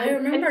called. I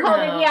remember and called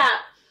now. In, yeah.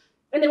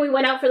 And then we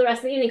went out for the rest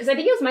of the evening, because I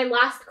think it was my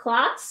last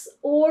class,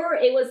 or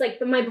it was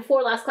like my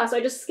before last class, so I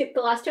just skipped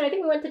the last two. I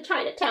think we went to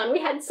Chinatown. We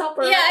had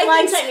supper,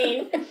 lunch,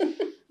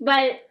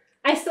 But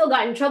I still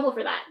got in trouble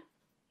for that.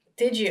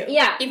 Did you?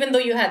 Yeah. Even though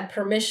you had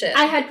permission.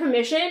 I had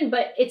permission,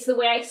 but it's the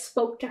way I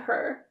spoke to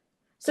her.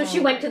 So she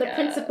went to the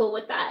principal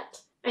with that.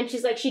 And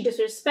she's like, she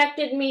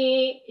disrespected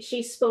me.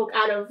 She spoke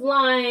out of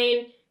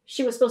line.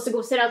 She was supposed to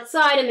go sit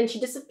outside, and then she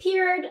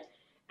disappeared.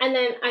 And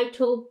then I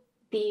told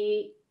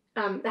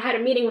I had a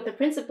meeting with the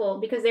principal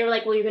because they were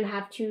like, well, you're going to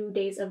have 2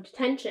 days of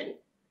detention.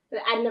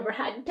 I'd never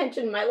had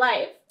detention in my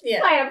life.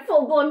 Yeah. I had a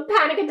full-blown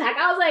panic attack.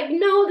 I was like,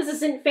 no, this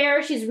isn't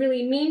fair. She's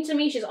really mean to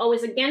me. She's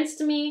always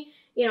against me.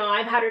 You know,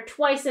 I've had her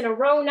twice in a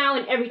row now,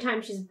 and every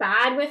time she's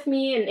bad with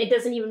me, and it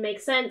doesn't even make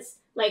sense.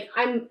 Like,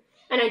 and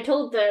I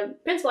told the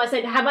principal, I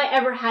said, have I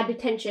ever had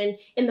detention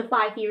in the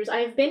 5 years I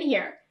have been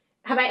here?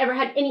 Have I ever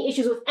had any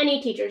issues with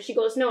any teachers? She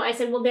goes, no. I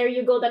said, well, there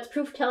you go. That's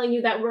proof telling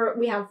you that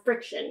we have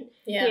friction,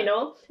 you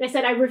know? And I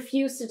said, I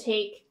refuse to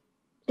take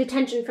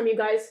detention from you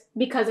guys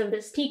because of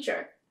this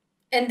teacher.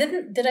 And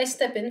did I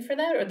step in for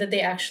that, or did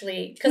they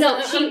actually...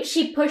 No,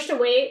 she pushed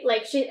away.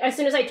 Like, as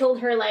soon as I told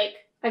her, like,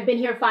 I've been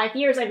here 5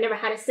 years, I've never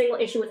had a single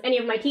issue with any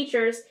of my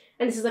teachers,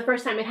 and this is the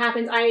first time it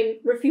happens, I'm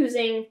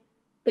refusing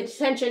the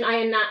detention,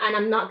 and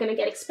I'm not going to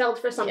get expelled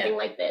for something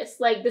like this.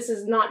 Like, this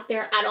is not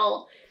fair at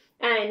all.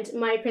 And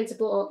my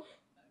principal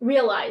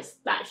realized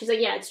that. She's like,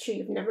 yeah, it's true.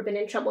 You've never been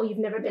in trouble. You've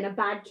never been a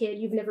bad kid.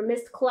 You've never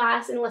missed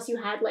class unless you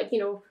had, like, you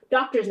know,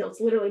 doctor's notes,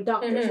 literally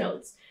doctor's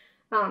notes.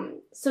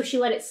 So she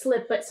let it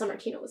slip, but San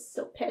Martino was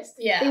still pissed.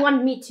 Yeah. They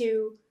wanted me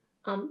to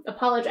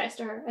apologize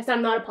to her. I said,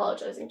 I'm not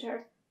apologizing to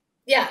her.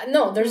 Yeah,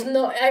 no, there's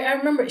no... I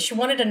remember she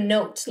wanted a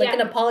note, like an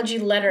apology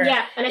letter.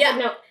 Yeah, and I said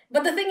no.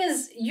 But the thing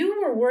is,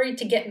 you were worried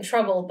to get in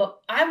trouble, but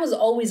I was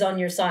always on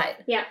your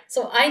side. Yeah.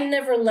 So I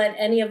never let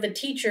any of the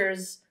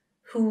teachers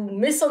who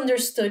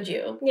misunderstood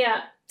you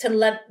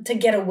to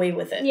get away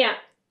with it. Yeah.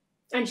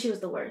 And she was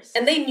the worst.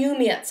 And they knew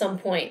me at some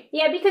point.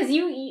 Yeah, because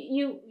you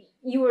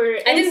were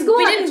in school.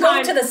 We didn't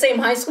go to the same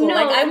high school. No,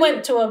 like, I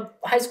went to a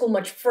high school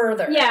much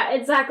further. Yeah,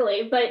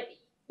 exactly. But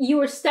you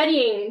were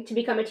studying to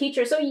become a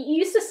teacher, so you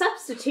used to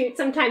substitute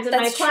sometimes in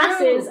my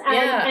classes.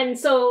 And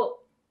so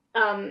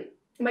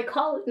my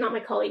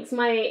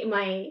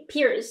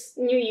peers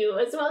knew you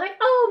as well. Like,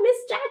 oh, Miss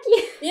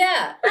Jackie.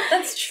 Yeah,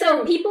 that's true.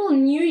 So people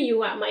knew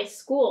you at my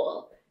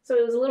school, so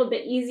it was a little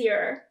bit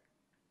easier.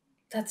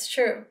 That's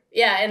true.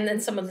 Yeah, and then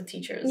some of the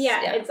teachers.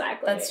 Yeah,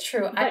 exactly. That's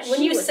true.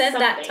 When you said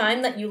that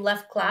time that you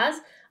left class,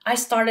 I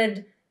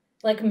started,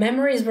 like,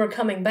 memories were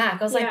coming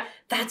back. I was like,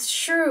 that's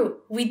true.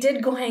 We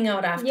did go hang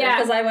out after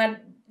because I had,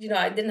 you know,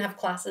 I didn't have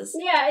classes.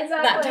 Yeah,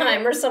 exactly. That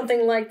time or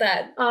something like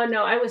that. Oh,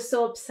 no, I was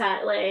so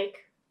upset.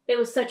 Like, it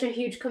was such a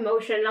huge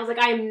commotion. And I was like,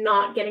 I'm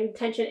not getting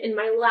detention in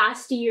my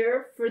last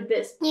year for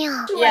this.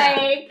 Yeah.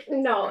 Like,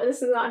 no,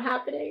 this is not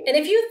happening. And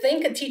if you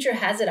think a teacher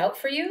has it out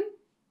for you,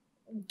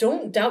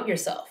 don't doubt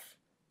yourself.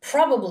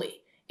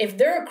 Probably. If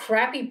they're a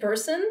crappy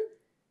person,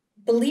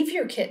 believe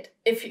your kid.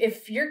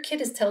 If your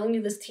kid is telling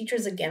you this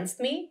teacher's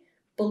against me,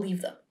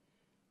 believe them.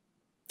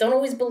 Don't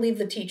always believe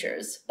the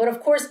teachers. But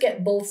of course,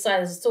 get both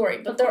sides of the story.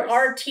 But there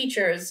are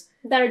teachers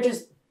that are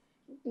just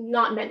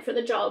not meant for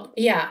the job.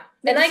 Yeah.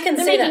 And I can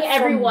say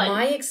that from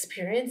my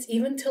experience,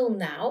 even till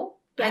now,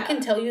 I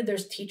can tell you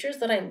there's teachers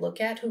that I look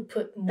at who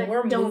put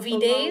more movie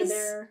days,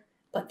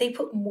 but they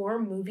put more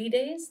movie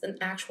days than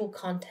actual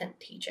content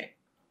teaching.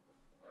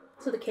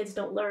 So the kids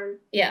don't learn.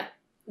 Yeah.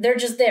 They're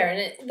just there.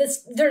 And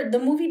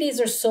the movie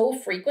days are so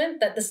frequent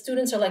that the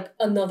students are like,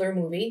 another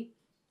movie.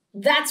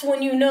 That's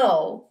when you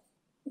know.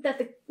 That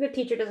the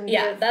teacher doesn't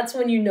that's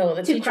when you know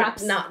the teacher,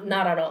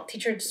 not at all.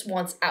 Teacher just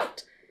wants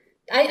out.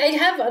 I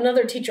have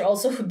another teacher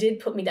also who did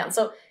put me down.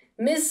 So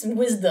Miss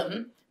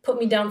Wisdom put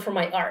me down for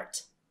my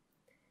art.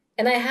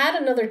 And I had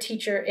another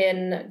teacher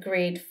in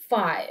grade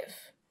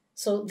 5,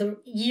 so the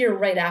year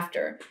right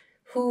after,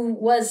 who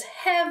was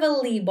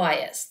heavily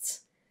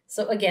biased.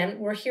 So again,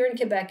 we're here in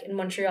Quebec, in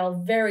Montreal,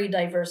 very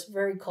diverse,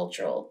 very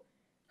cultural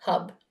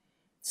hub.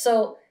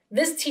 So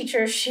this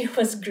teacher, she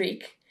was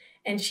Greek,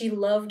 and she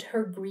loved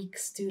her Greek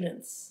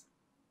students.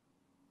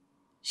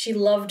 She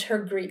loved her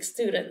Greek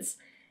students.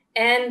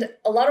 And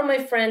a lot of my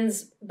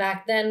friends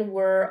back then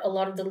were a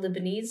lot of the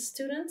Lebanese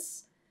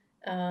students,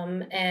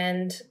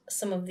 and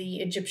some of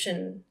the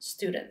Egyptian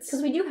students.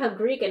 Because we do have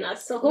Greek in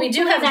us, so We hopefully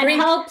do have that Greek.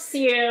 helps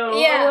you.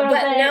 Yeah,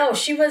 but bit. no,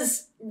 she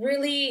was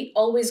really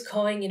always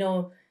calling,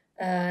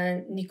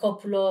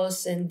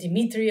 Nikopoulos and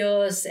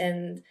Dimitrios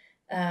and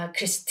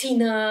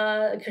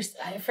Christina,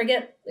 I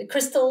forget,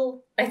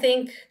 Crystal, I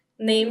think,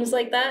 names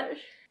like that.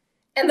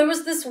 And there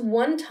was this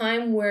one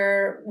time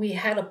where we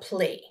had a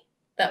play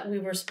that we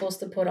were supposed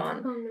to put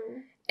on. Oh no.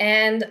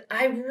 And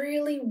I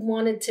really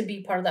wanted to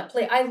be part of that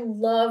play. I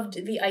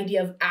loved the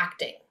idea of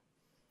acting.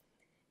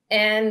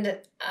 And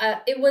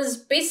it was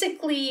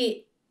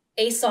basically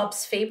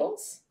Aesop's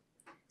Fables.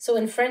 So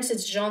in French,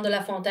 it's Jean de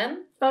La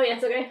Fontaine. Oh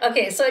yes, okay.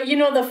 Okay, so you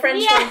know the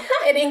French Yeah.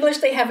 one. In English,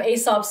 they have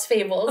Aesop's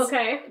Fables.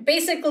 Okay.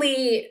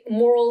 Basically,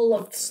 moral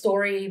of the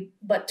story,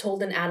 but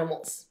told in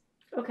animals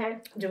Okay.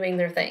 doing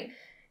their thing.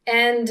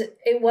 And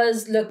it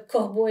was Le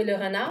Corbeau et le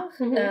Renard.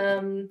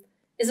 Mhm.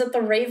 Is it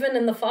the Raven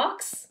and the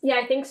Fox? Yeah,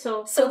 I think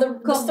so. So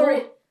the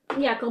story...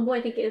 Yeah, Corbeau,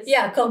 I think is.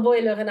 Yeah, Corbeau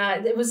et le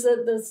Renard. It was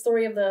the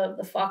story of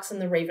the fox and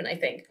the raven, I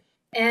think.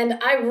 And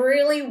I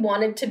really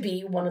wanted to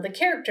be one of the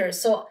characters.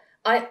 So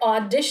I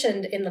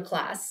auditioned in the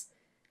class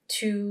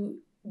to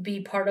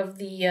be part of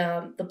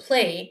the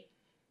play.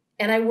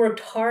 And I worked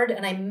hard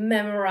and I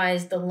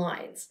memorized the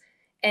lines.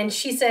 And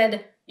she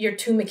said, "You're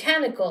too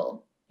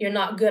mechanical. You're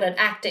not good at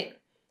acting."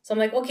 So I'm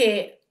like,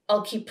 okay,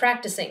 I'll keep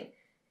practicing.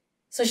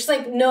 So she's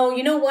like, "No,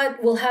 you know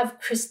what? We'll have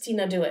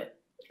Christina do it."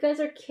 You guys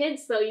are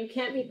kids, though. You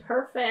can't be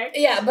perfect.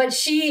 Yeah, but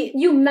she...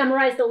 You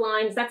memorized the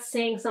lines. That's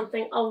saying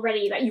something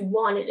already that you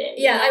wanted it.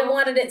 Yeah, you know? I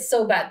wanted it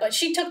so bad. But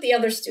she took the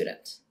other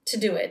student to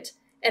do it.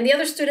 And the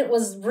other student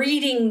was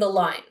reading the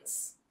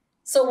lines.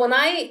 So when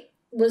I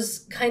was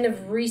kind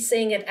of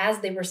re-saying it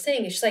as they were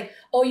saying it, she's like,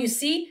 "Oh, you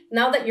see?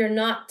 Now that you're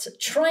not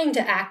trying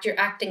to act, you're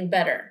acting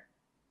better."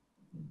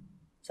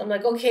 So I'm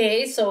like,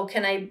 "Okay, so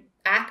can I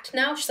act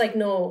now?" She's like,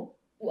 "No,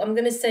 I'm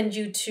going to send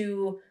you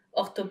to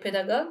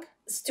orthopédagogue,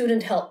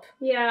 student help."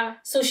 Yeah.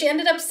 So she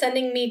ended up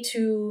sending me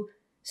to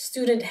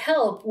student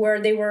help where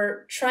they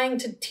were trying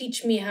to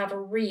teach me how to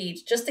read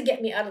just to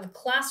get me out of the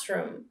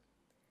classroom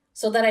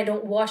so that I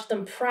don't watch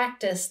them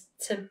practice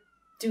to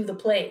do the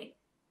play.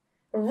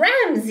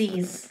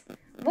 Ramses,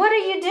 what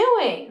are you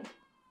doing?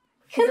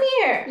 Come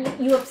here.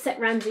 You upset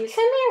Ramses.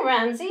 Come here,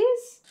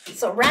 Ramses.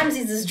 So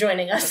Ramses is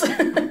joining us. He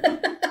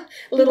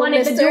Little wanted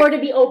mister. the door to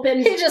be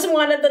opened. He just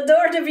wanted the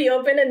door to be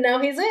open and now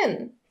he's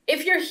in.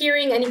 If you're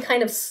hearing any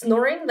kind of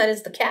snoring, that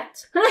is the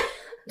cat.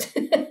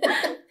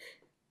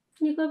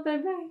 You go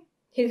bye-bye.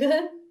 You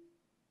good?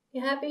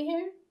 You happy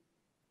here?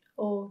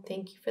 Oh,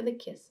 thank you for the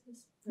kisses.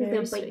 He's Very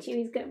gonna bite sweet. you.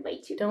 He's gonna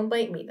bite you. Don't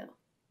bite me though.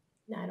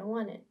 No, I don't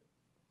want it.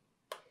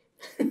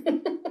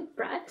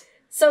 Brat.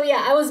 So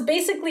yeah, I was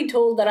basically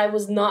told that I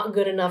was not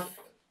good enough.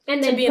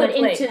 And To then be in a put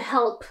play. into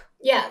help.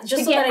 Yeah,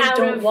 just To so get that I out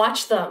don't of-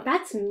 watch them.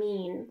 That's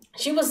mean.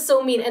 She was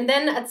so mean. And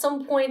then at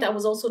some point, I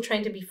was also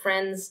trying to be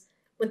friends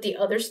with the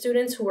other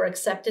students who were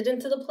accepted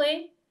into the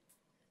play.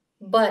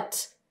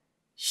 But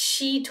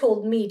she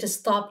told me to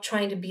stop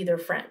trying to be their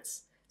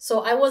friends.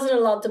 So I wasn't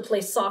allowed to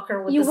play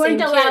soccer with You the weren't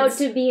same allowed kids.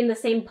 to be in the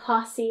same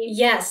posse.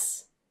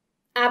 Yes.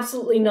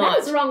 Absolutely not.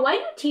 That is wrong. Why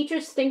do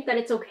teachers think that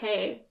it's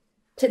okay?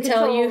 To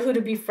tell control. you who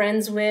to be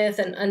friends with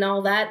and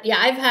all that. Yeah,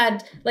 I've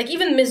had, like,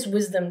 even Miss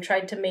Wisdom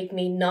tried to make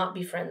me not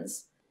be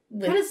friends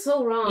with... That is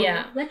so wrong.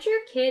 Yeah. Let your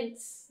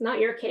kids, not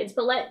your kids,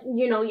 but let,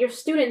 your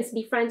students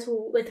be friends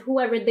with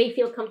whoever they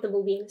feel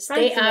comfortable being friends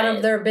Stay out with.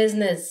 of their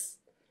business.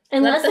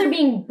 Unless let them- they're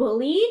being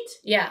bullied,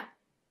 Yeah.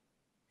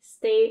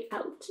 stay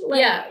out.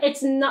 Yeah.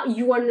 It's not,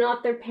 you are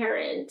not their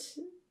parent.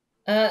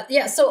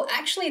 Yeah, so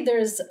actually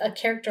there's a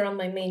character on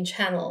my main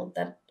channel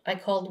that I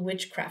called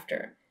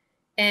Witchcrafter.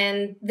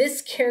 And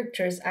this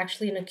character is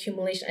actually an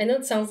accumulation. I know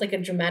it sounds like a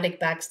dramatic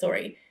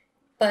backstory,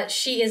 but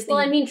she is the... Well,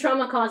 I mean,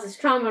 trauma causes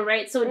trauma,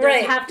 right? So it does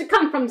Right. have to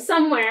come from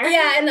somewhere.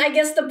 Yeah, and I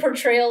guess the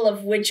portrayal of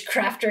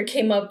Witchcrafter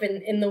came up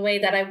in the way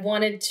that I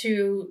wanted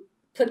to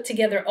put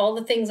together all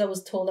the things I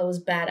was told I was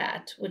bad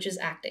at, which is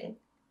acting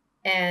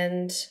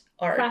and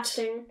art.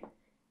 Crafting.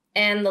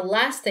 And the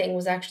last thing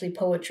was actually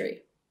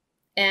poetry.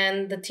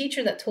 And the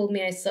teacher that told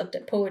me I sucked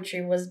at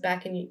poetry was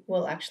back in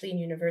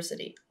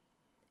university.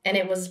 And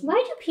it was...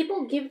 Why do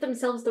people give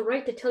themselves the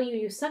right to tell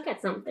you suck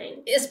at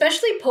something?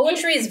 Especially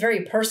poetry is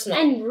very personal.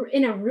 And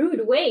in a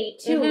rude way,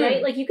 too, Mhm.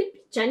 right? Like, you could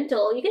be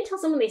gentle. You can tell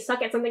someone they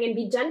suck at something and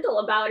be gentle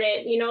about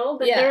it,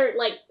 But Yeah. they're,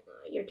 like,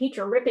 your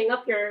teacher ripping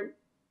up your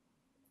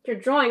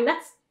drawing.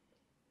 That's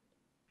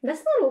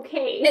not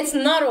okay. It's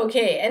not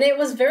okay. And it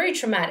was very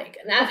traumatic.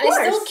 And Of I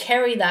still course.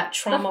 carry that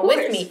trauma Of course,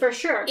 with me. for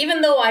sure.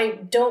 Even though I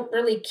don't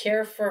really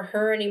care for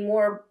her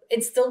anymore,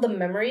 it's still the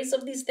memories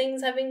of these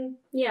things having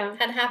Yeah.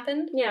 had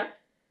happened Yeah.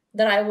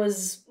 that I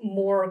was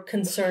more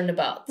concerned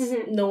about.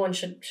 Mhm. No one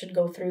should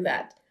go through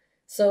that.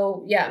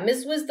 So yeah,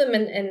 Miss Wisdom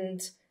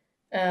and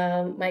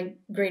my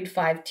grade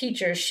 5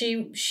 teacher,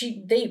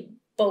 they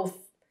both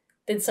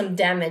did some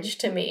damage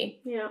to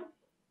me. Yeah.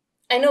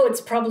 I know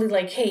it's probably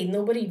like, hey,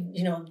 nobody,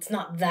 it's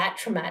not that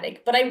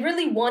traumatic, but I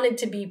really wanted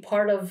to be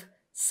part of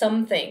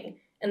something,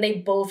 and they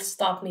both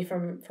stopped me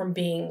from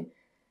being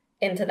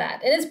into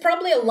that. And it's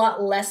probably a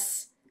lot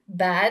less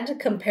bad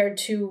compared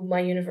to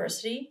my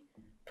university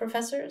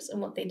professors and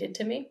what they did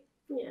to me.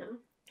 Yeah.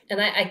 And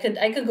I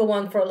could go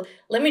on for,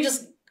 let me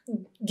just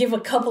give a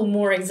couple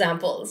more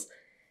examples.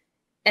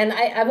 And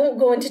I won't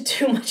go into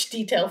too much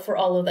detail for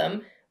all of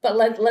them, but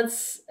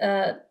let's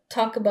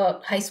talk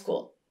about high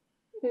school.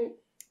 Mm.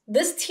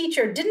 This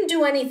teacher didn't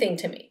do anything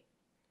to me,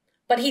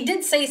 but he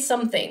did say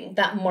something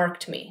that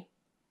marked me.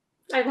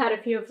 I've had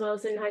a few of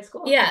those in high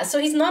school. Yeah, so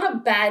he's not a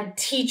bad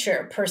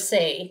teacher per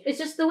se. It's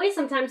just the way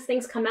sometimes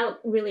things come out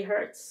really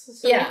hurts.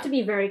 So you have to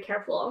be very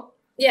careful.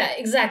 Yeah,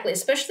 exactly.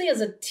 Especially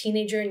as a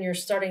teenager and you're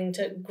starting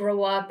to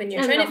grow up and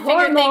you're trying to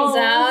hormones. Figure things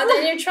out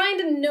and you're trying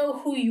to know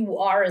who you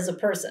are as a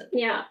person.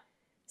 Yeah.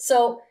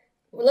 So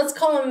let's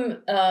call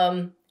him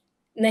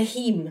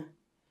Nahim,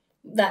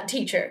 that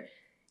teacher.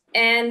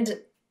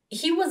 And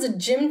he was a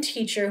gym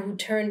teacher who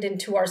turned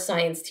into our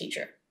science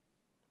teacher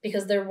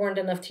because there weren't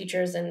enough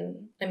teachers,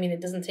 and I mean, it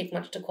doesn't take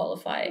much to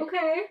qualify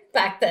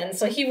back then.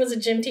 So he was a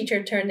gym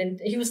teacher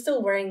he was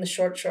still wearing the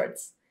short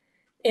shorts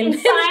in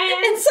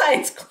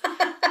science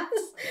class.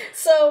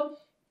 So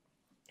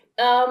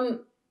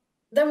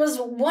there was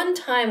one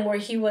time where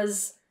he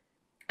was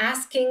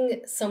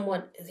asking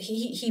someone,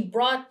 he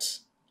brought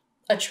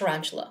a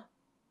tarantula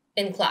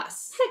in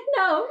class. Heck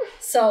no.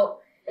 So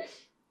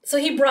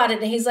he brought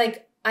it and he's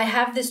like, I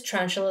have this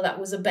tarantula that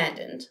was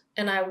abandoned,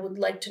 and I would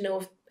like to know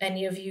if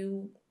any of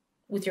you,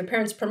 with your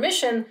parents'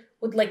 permission,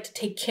 would like to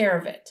take care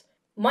of it.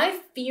 My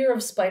fear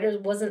of spiders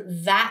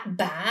wasn't that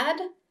bad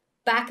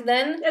back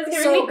then. It's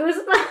giving me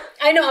goosebumps.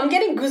 I know, I'm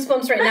getting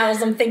goosebumps right now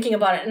as I'm thinking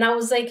about it. And I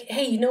was like,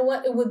 hey, you know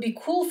what? It would be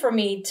cool for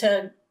me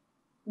to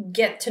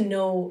get to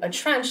know a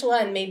tarantula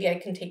and maybe I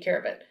can take care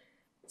of it.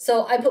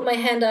 So I put my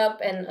hand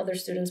up and other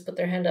students put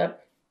their hand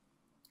up.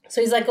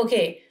 So he's like,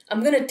 okay,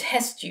 I'm going to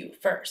test you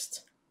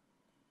first.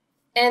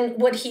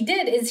 And what he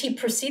did is he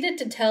proceeded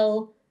to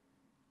tell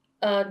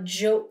a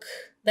joke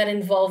that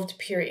involved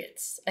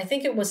periods. I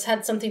think it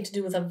had something to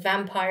do with a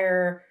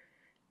vampire,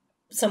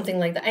 something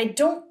like that.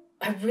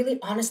 I really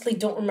honestly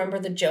don't remember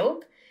the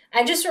joke.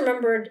 I just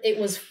remembered it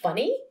was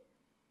funny.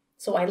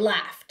 So I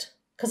laughed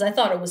because I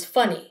thought it was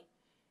funny.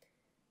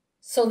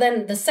 So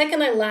then the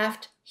second I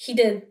laughed, he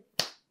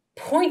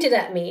pointed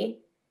at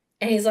me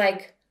and he's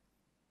like,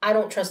 I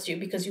don't trust you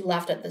because you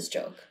laughed at this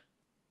joke.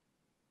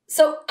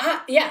 So,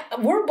 yeah,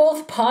 we're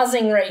both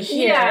pausing right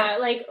here. Yeah,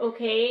 like,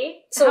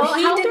 okay. So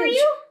how old were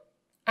you?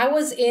 I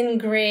was in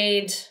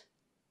grade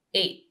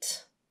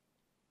 8.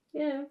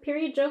 Yeah,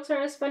 period jokes are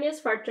as funny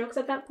as fart jokes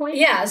at that point.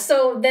 Yeah,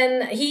 so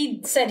then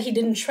he said he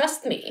didn't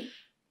trust me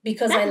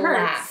because I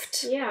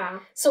laughed. Yeah.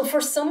 So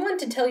for someone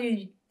to tell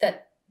you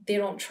that they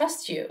don't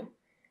trust you...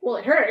 Well,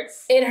 it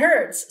hurts. It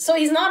hurts. So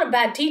he's not a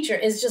bad teacher.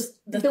 It's just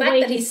the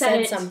fact that he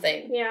said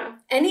something. Yeah.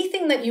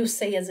 Anything that you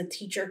say as a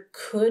teacher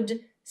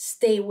could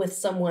stay with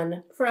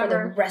someone forever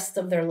for the rest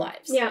of their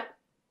lives. Yeah.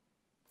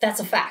 That's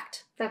a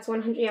fact. That's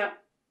 100. Yeah.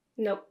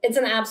 Nope. It's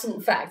an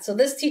absolute fact. So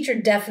this teacher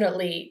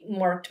definitely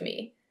marked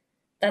me.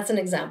 That's an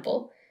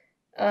example.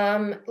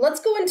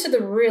 Let's go into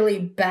the really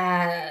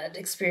bad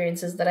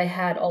experiences that I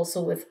had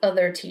also with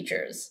other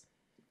teachers.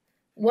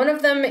 One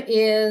of them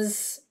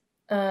is,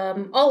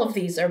 all of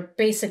these are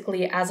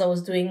basically as I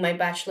was doing my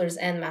bachelor's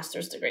and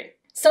master's degree.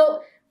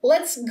 So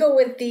let's go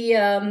with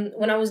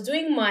when I was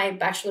doing my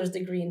bachelor's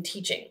degree in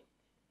teaching.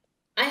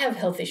 I have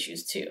health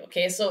issues too,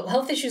 okay? So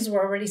health issues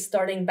were already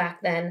starting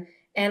back then,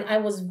 and I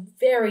was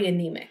very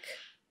anemic,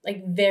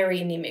 like very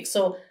anemic.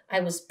 So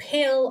I was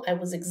pale, I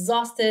was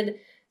exhausted.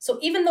 So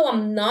even though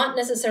I'm not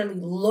necessarily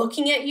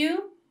looking at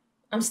you,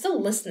 I'm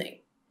still listening.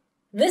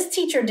 This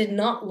teacher did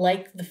not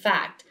like the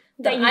fact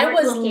that I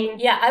was looking.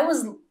 Yeah, I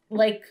was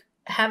like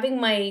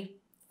having my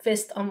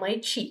fist on my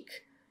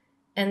cheek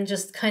and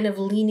just kind of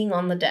leaning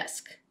on the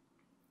desk.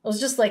 I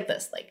was just like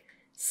this, like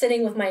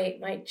sitting with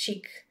my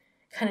cheek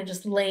kind of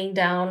just laying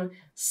down,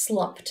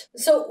 slumped.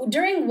 So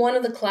during one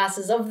of the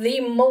classes of the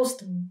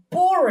most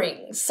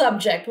boring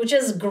subject, which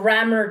is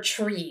grammar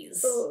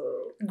trees,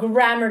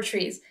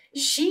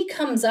 she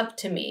comes up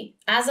to me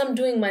as I'm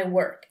doing my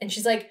work and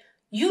she's like,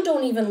 you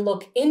don't even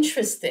look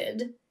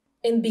interested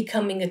in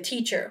becoming a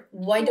teacher.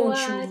 Why don't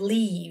you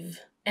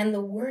leave? And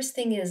the worst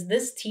thing is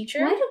this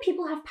teacher... Why do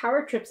people have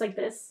power trips like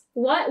this?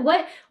 What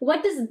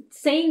does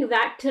saying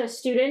that to a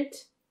student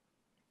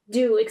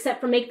do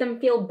except for make them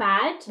feel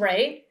bad?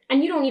 Right.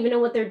 And you don't even know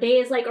what their day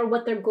is like or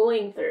what they're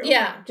going through.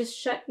 Yeah. Just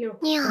shut your...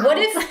 What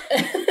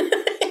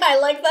if... I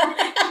like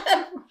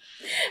that.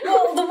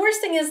 Well, the worst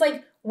thing is,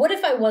 like, what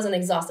if I wasn't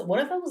exhausted? What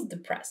if I was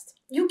depressed?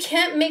 You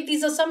can't make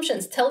these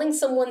assumptions. Telling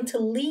someone to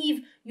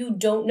leave, you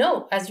don't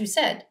know, as you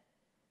said.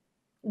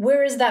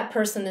 Where is that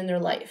person in their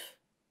life?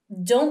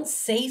 Don't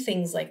say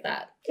things like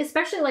that.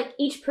 Especially, like,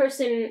 each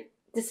person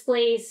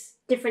displays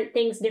different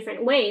things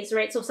different ways,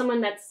 right? So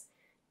someone that's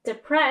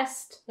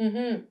depressed,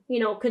 Mm-hmm. you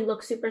know, could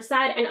look super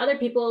sad, and other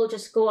people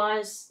just go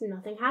as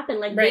nothing happened.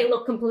 Like, Right. they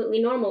look completely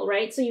normal,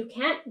 right? So you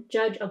can't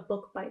judge a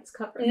book by its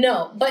cover.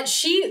 No, but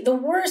the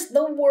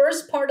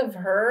worst part of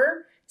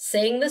her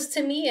saying this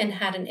to me and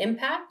had an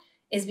impact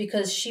is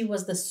because she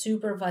was the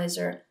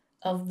supervisor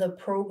of the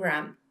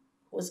program,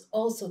 was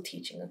also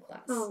teaching a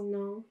class. Oh,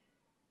 no.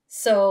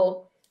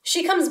 So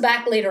she comes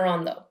back later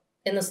on, though,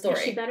 in the story.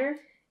 Is she better?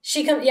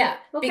 Yeah,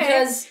 Okay.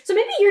 because... So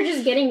maybe you're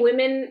just getting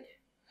women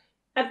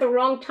at the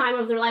wrong time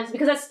of their lives,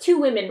 because that's two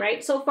women,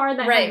 right? So far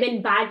that Right. have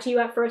been bad to you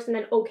at first and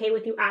then okay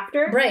with you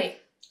after. Right.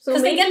 So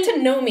Because they get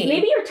to know me.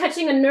 Maybe you're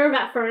touching a nerve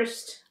at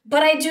first.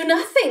 But I do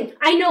nothing.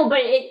 I know,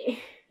 but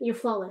you're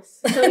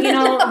flawless. So, you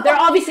know, they're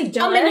obviously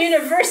jealous. I'm in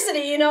university,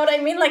 you know what I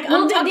mean? Like,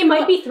 Well, I'm they talking might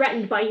about... be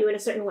threatened by you in a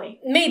certain way.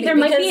 Maybe, There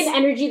might be because an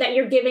energy that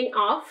you're giving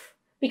off,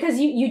 because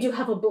you do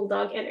have a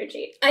bulldog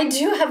energy. I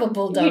do have a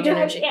bulldog You do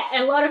energy.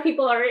 yeah, a lot of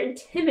people are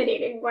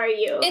intimidated by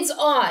you. It's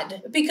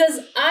odd because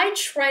I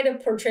try to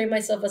portray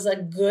myself as a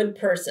good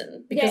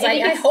person because Yeah,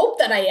 I hope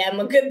that I am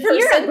a good person.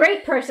 You're a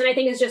great person, I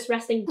think, is just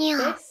resting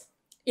face.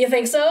 You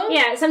think so?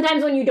 Yeah,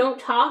 sometimes when you don't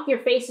talk, your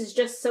face is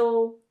just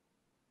so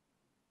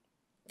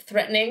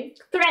Threatening.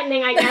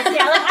 threatening, I guess.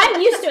 Yeah, like,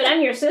 I'm used to it.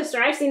 I'm your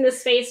sister. I've seen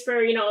this face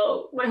for, you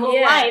know, my whole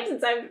Yeah. life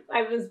since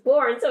I was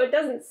born, so it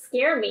doesn't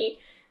scare me.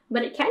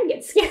 But it can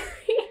get scary.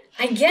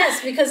 I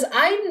guess because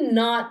I'm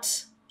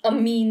not a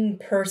mean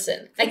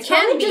person. It's I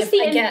can probably be, just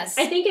the I guess.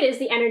 I think it is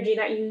the energy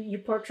that you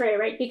portray,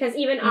 right? Because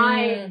even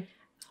I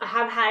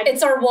have had...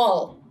 It's our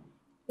wall.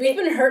 We've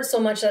been hurt so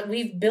much that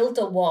we've built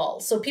a wall.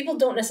 So people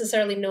don't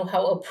necessarily know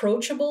how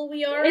approachable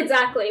we are.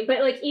 Exactly. But,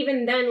 like,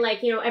 even then,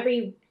 like, you know,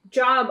 every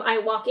job I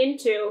walk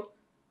into,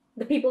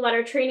 the people that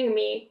are training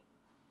me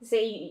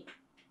say,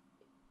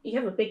 you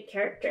have a big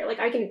character. Like,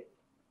 I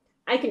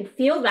can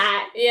feel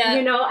that. Yeah.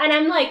 You know? And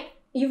I'm like,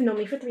 you've known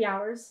me for 3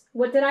 hours.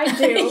 What did I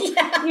do?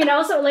 Yeah. You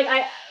know? So, like,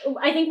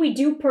 I think we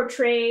do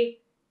portray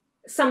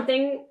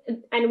something,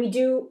 and we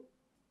do...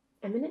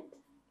 Eminent?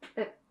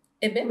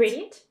 Emit?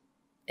 Radiate?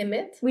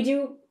 Emit? We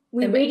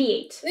Emit.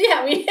 radiate.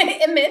 Yeah, we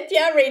emit,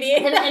 yeah,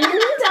 radiate. And I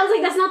was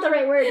like, that's not the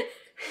right word.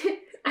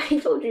 I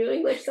told you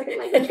English second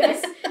language,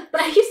 guys.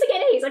 But I used to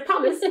get A's, I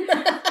promise.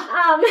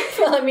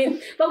 Well, I mean...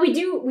 But we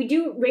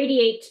do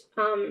radiate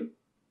an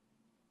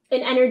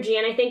energy,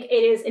 and I think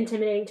it is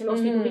intimidating to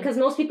most people, because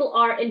most people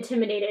are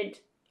intimidated.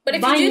 But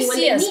if by you me do when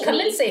see they us, meet come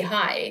me. and say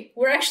hi.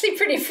 We're actually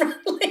pretty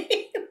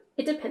friendly.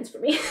 It depends for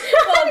me.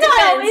 Well, I'm it not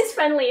depends. always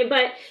friendly,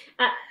 but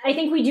I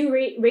think we do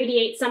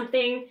radiate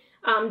something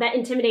that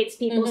intimidates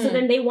people, so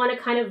then they want to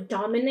kind of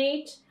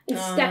dominate and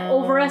step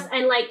over us,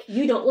 and like,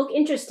 you don't look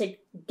interested,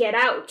 get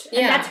out.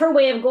 And that's her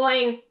way of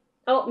going,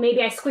 oh,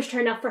 maybe I squished her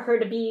enough for her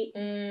to be...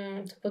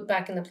 To put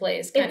back into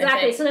place, kind of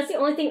Exactly, thing. so that's the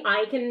only thing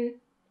I can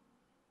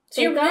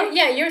So think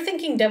of. you're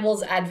thinking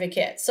devil's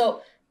advocate.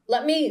 So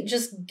let me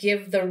just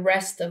give the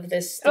rest of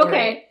this story.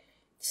 Okay.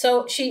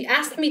 So she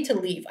asked me to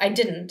leave. I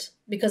didn't,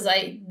 because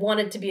I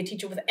wanted to be a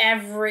teacher with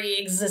every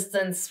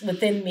existence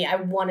within me. I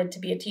wanted to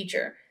be a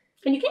teacher.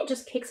 And you can't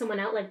just kick someone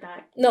out like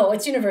that. No,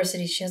 it's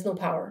university. She has no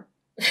power.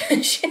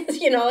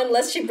 You know,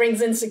 unless she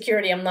brings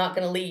insecurity, I'm not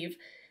going to leave.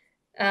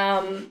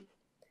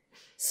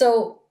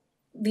 So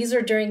these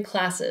are during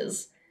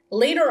classes.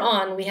 Later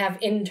on, we have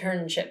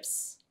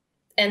internships.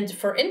 And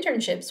for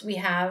internships, we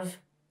have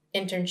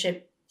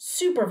internship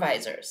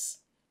supervisors.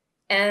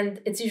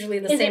 And it's usually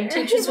the same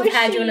teachers who've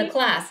had you in a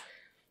class.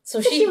 So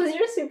she was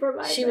your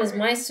supervisor. She was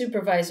my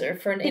supervisor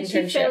for an Did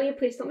internship. she fail you?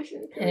 Please tell me she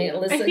didn't fail Hang you.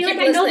 on, listen, I feel keep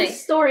like I know listening.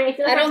 this story. I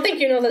feel like I don't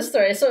think you know the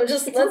story. So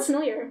just it sounds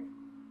familiar.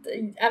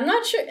 I'm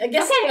not sure. I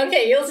guess. Okay.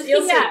 Okay, you'll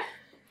see. Yeah.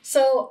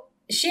 So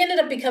she ended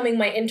up becoming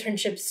my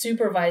internship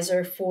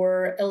supervisor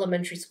for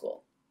elementary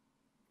school.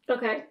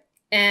 Okay.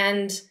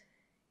 And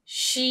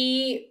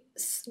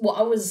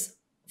I was,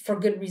 for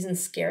good reason,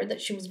 scared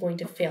that she was going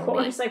to fail Of me.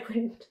 course, I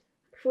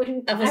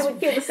would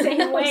feel the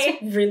same I way.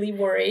 was really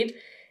worried.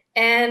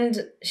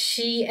 And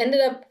she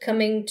ended up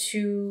coming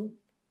to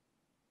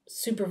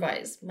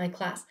supervise my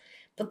class.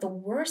 But the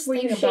worst Were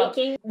thing you about...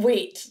 shaking?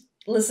 Wait,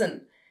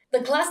 listen.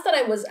 The class that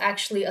I was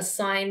actually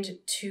assigned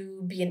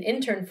to be an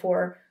intern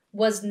for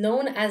was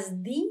known as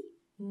the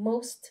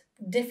most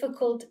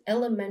difficult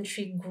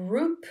elementary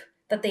group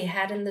that they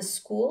had in the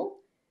school,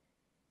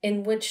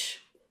 in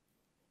which,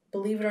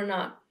 believe it or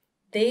not,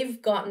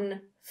 they've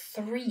gotten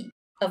 3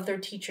 of their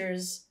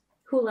teachers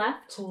Who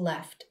left?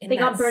 in They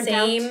that got burnt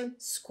same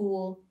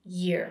school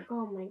year.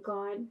 Oh my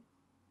god.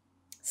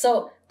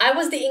 So I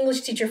was the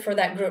English teacher for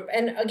that group.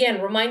 And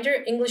again,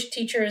 reminder, English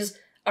teachers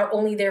are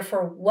only there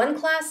for one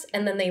class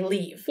and then they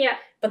leave. Yeah.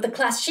 But the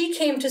class she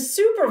came to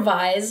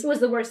supervise It was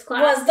the worst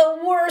class. was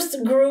the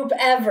worst group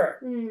ever.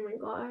 Oh my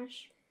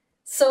gosh.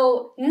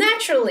 So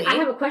naturally... I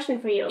have a question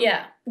for you.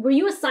 Yeah. Were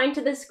you assigned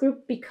to this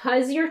group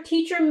because your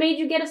teacher made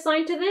you get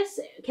assigned to this?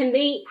 Can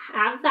they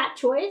have that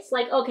choice?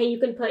 Like, okay, you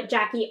can put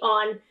Jackie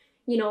on,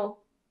 you know,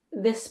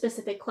 this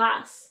specific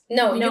class.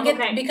 No, you get...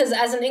 okay. Because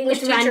as an English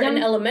It's teacher random?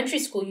 in elementary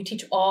school, you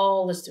teach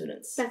all the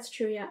students. That's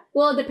true, yeah.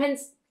 Well, it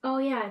depends. Oh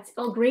yeah, it's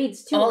all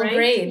grades too, All right?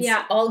 grades.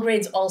 Yeah. All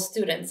grades, all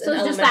students. So in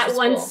it's just elementary that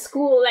one school.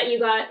 school that you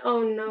got.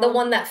 Oh no. The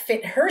one that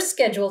fit her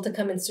schedule to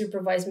come and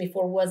supervise me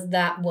for was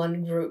that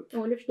one group. I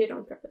wonder if she did it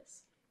on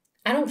purpose.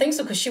 I don't think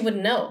so, because she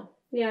wouldn't know.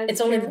 Yeah,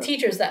 It's only the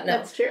teachers that know.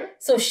 That's true.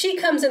 So she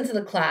comes into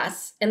the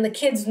class, and the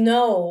kids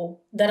know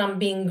that I'm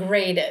being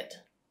graded.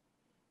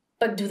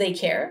 But do they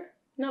care?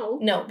 No.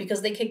 No,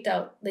 because they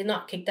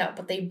not kicked out,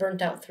 but they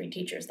burnt out 3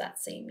 teachers that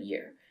same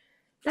year.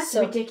 That's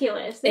So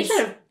ridiculous. They should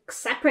have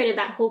separated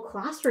that whole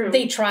classroom.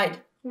 They tried.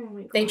 Oh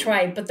my God. They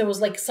tried, but there was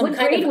like some What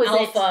kind grade of was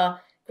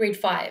alpha, grade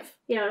 5.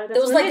 Yeah, that's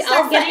There was when like they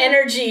start alpha getting-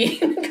 energy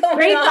going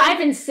Grade on. 5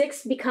 and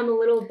 6 become a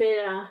little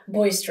bit.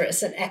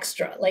 Boisterous and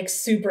extra, like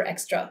super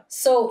extra.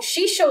 So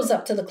she shows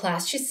up to the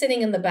class. She's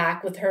sitting in the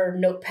back with her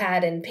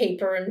notepad and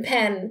paper and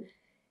pen.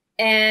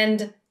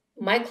 And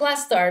my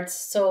class starts.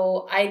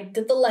 So I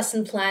did the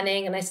lesson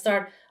planning and I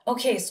start,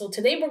 okay, so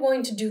today we're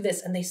going to do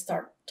this. And they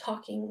start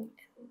talking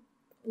and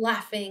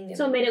laughing and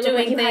So it made it look doing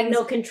like you had things.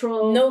 no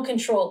control. No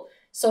control.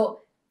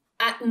 So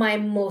at my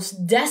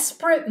most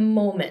desperate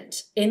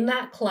moment in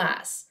that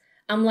class,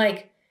 I'm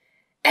like,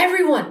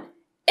 everyone,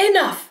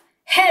 enough,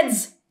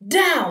 heads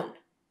down.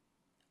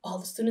 All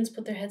the students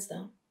put their heads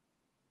down.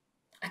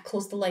 I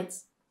closed the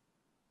lights.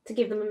 To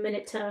give them a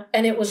minute to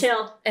And it was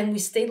chill. and we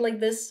stayed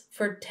like this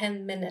for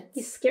 10 minutes.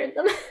 You scared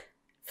them.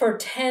 For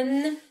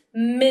 10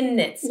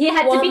 minutes. You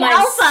had to while be my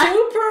alpha.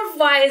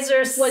 supervisor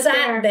Was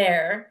sat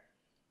there,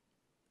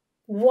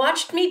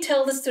 watched me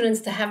tell the students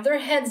to have their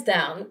heads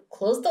down,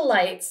 close the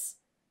lights,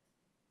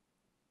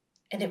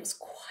 and it was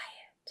quiet.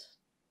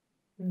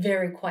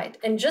 Very quiet.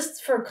 And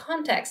just for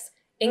context,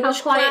 English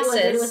How quiet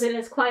classes. was it?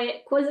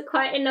 Was it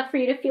quiet enough for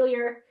you to feel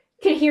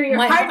could hear your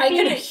I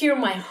heartbeat? could hear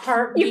my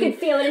heart You beat. could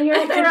feel it in your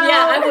I throat. could,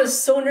 yeah, I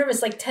was so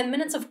nervous. Like 10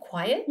 minutes of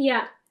quiet,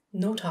 Yeah,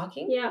 no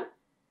talking. yeah.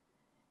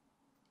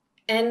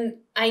 And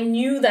I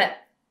knew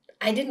that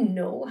I didn't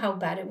know how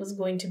bad it was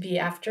going to be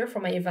after for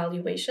my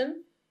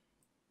evaluation.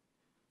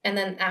 And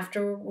then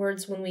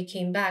afterwards, when we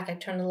came back, I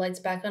turned the lights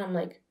back on. I'm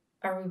like,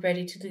 are we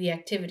ready to do the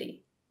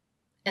activity?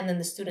 And then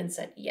the students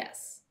said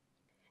yes.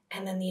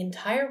 And then the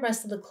entire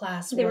rest of the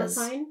class They were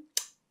fine.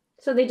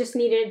 So they just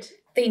needed.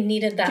 they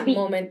needed that To be-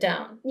 moment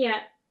down.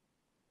 Yeah.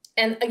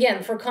 And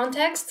again, for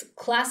context,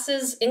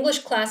 English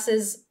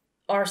classes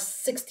are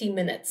 60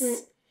 minutes. Mm.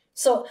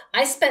 So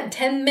I spent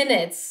 10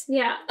 minutes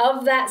Yeah.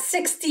 of that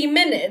 60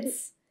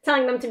 minutes.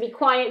 Telling them to be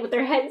quiet with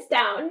their heads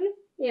down.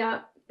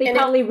 Yeah. They And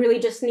probably really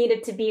just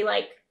needed to be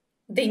like.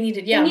 They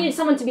needed, They needed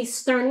someone to be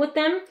stern with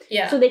them.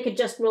 yeah. So they could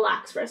just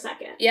relax for a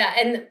second. Yeah,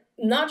 and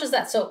not just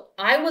that. So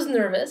I was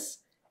nervous.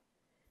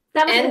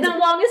 That was And- the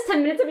longest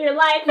 10 minutes of your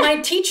life.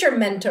 My teacher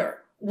mentor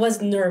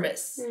was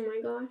nervous Oh my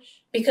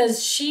gosh.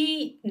 because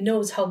she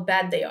knows how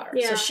bad they are.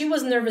 Yeah. So she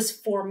was nervous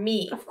for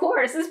me. Of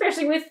course,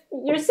 especially with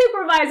your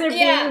supervisor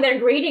Yeah. being there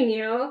grading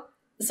you.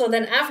 So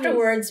then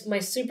afterwards, my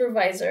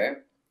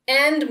supervisor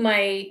and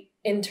my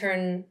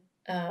intern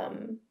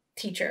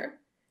teacher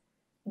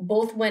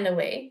both went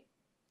away.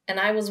 And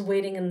I was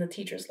waiting in the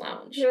teacher's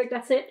lounge. You're like,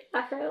 that's it.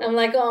 I failed. I'm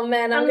like, oh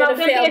man, I'm I'm going not to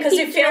gonna fail. be a Because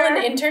you fail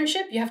in teacher.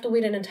 internship, you have to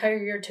wait an entire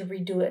year to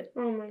redo it.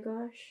 Oh my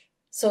gosh.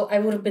 So I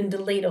would have been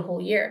delayed a whole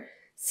year.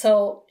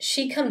 So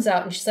she comes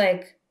out and she's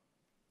like,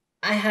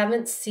 I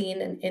haven't seen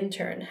an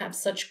intern have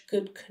such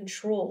good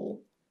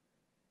control.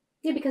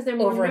 Yeah, because they're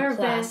more Over a nervous.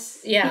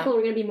 class. Yeah. People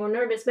were going to be more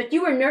nervous. But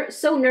you were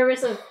so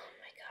nervous of Oh my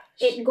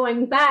gosh. it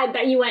going bad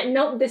that you went,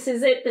 nope, this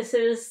is it. This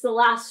is the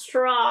last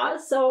straw.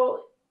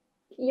 So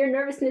your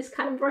nervousness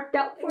kind of worked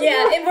out for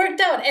Yeah, you. it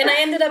worked out. And I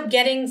ended up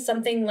getting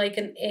something like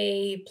an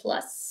A+ for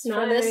this.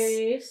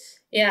 Nice.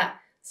 Yeah.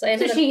 So I So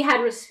ended up, she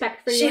had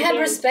respect for you. she had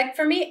again. respect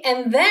for me.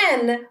 And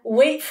then,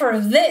 wait for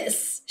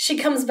this, she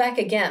comes back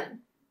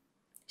again.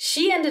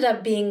 She ended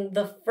up being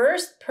the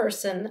first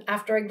person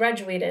after I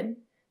graduated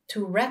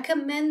to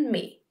recommend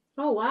me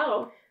Oh,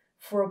 wow.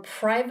 for a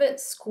private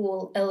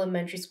school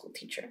elementary school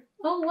teacher.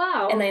 Oh,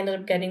 wow. And I ended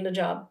up getting the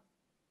job.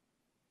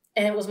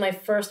 And it was my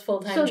first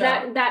full-time so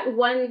job. that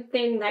one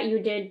thing that you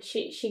did,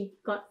 she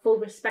got full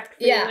respect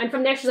for Yeah. you. And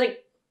from there, she's like,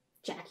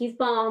 Jackie's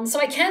bomb. So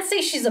I can't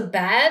say she's a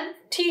bad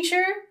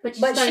teacher, But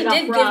she but she started off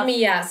did give rough.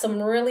 me, some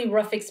really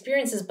rough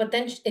experiences. But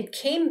then it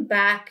came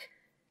back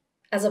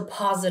as a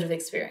positive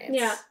experience.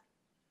 Yeah.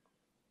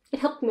 It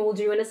helped mold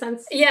you in a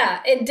sense.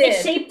 Yeah, it did.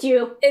 It shaped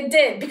you. It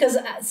did, because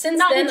since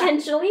Not then...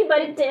 intentionally,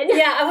 but it did.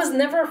 yeah, I was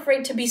never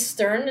afraid to be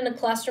stern in a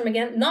classroom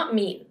again. Not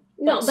mean.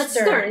 No, but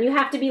stern. You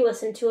have to be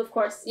listened to, of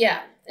course.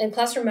 Yeah, and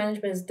classroom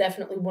management is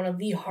definitely one of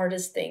the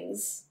hardest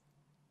things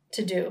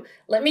to do.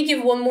 Let me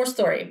give one more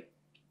story,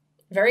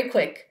 very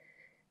quick,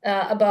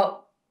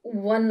 about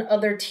one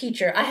other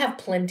teacher. I have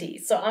plenty,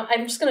 so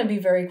I'm just going to be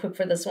very quick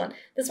for this one.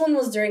 This one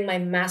was during my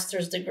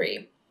master's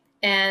degree,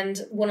 and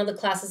one of the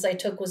classes I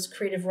took was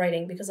creative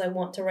writing because I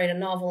want to write a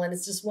novel, and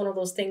it's just one of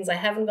those things I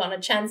haven't gotten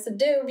a chance to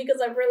do because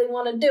I really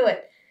want to do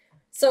it.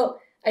 So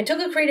I took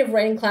a creative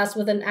writing class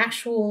with an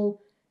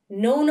actual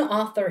known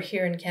author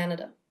here in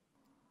Canada.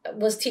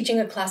 Was teaching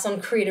a class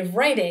on creative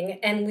writing,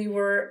 and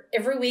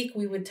every week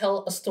we would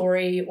tell a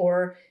story,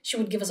 or she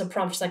would give us a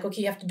prompt. She's like,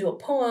 okay, you have to do a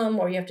poem,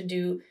 or you have to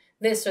do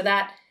this or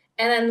that.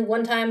 And then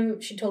one time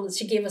she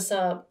gave us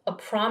a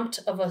prompt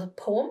of a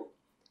poem.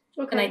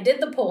 Okay. And I did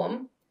the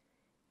poem,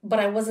 but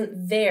I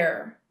wasn't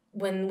there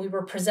when we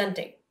were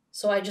presenting.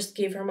 So I just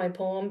gave her my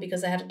poem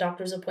because I had a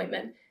doctor's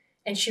appointment.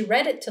 And she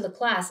read it to the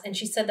class and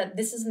she said that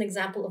this is an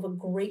example of a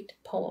great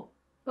poem.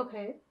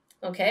 Okay.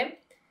 Okay?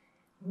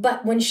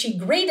 But when she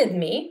graded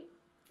me,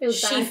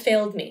 she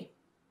failed me.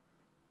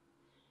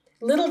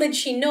 Little did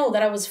she know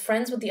that I was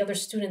friends with the other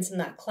students in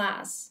that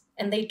class.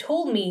 And they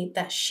told me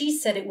that she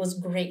said it was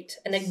great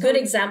and a good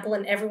example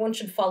and everyone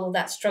should follow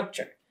that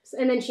structure.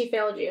 And then she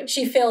failed you.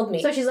 She failed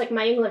me. So she's like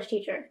my English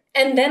teacher.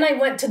 And then I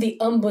went to the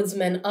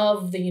ombudsman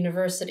of the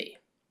university.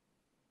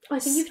 Oh, I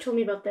think you've told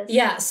me about this.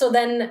 Yeah, so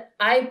then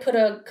I put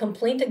a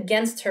complaint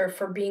against her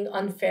for being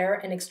unfair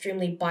and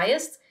extremely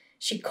biased.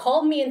 She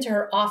called me into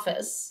her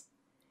office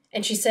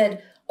and she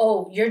said,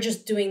 "Oh, you're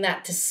just doing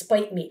that to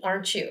spite me,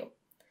 aren't you?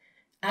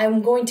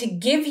 I'm going to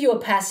give you a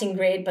passing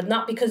grade, but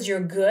not because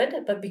you're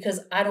good, but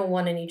because I don't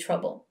want any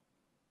trouble."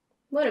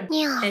 What a...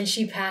 And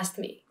she passed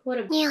me. What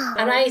a...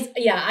 And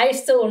I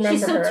still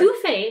remember her. She's so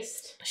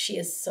two-faced. She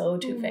is so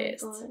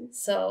two-faced. Oh my God.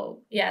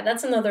 So, yeah,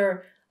 that's a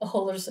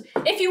whole other...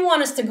 If you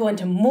want us to go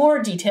into more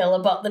detail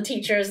about the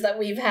teachers that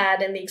we've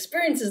had and the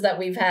experiences that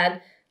we've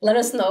had, let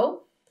us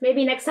know.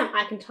 Maybe next time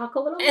I can talk a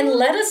little And more.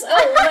 let us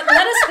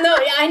know.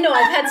 Yeah, I know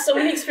I've had so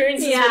many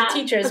experiences with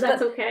teachers, but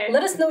that's okay.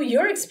 Let us know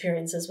your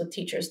experiences with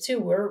teachers too.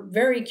 We're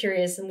very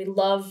curious and we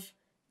love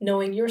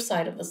knowing your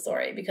side of the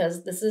story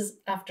because this is,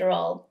 after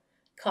all,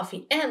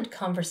 coffee and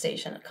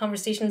conversation.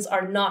 Conversations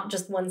are not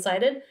just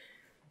one-sided.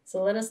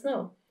 So let us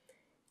know.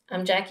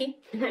 I'm Jackie.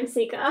 And I'm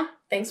Sika.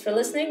 Thanks for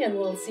listening and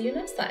we'll see you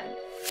next time.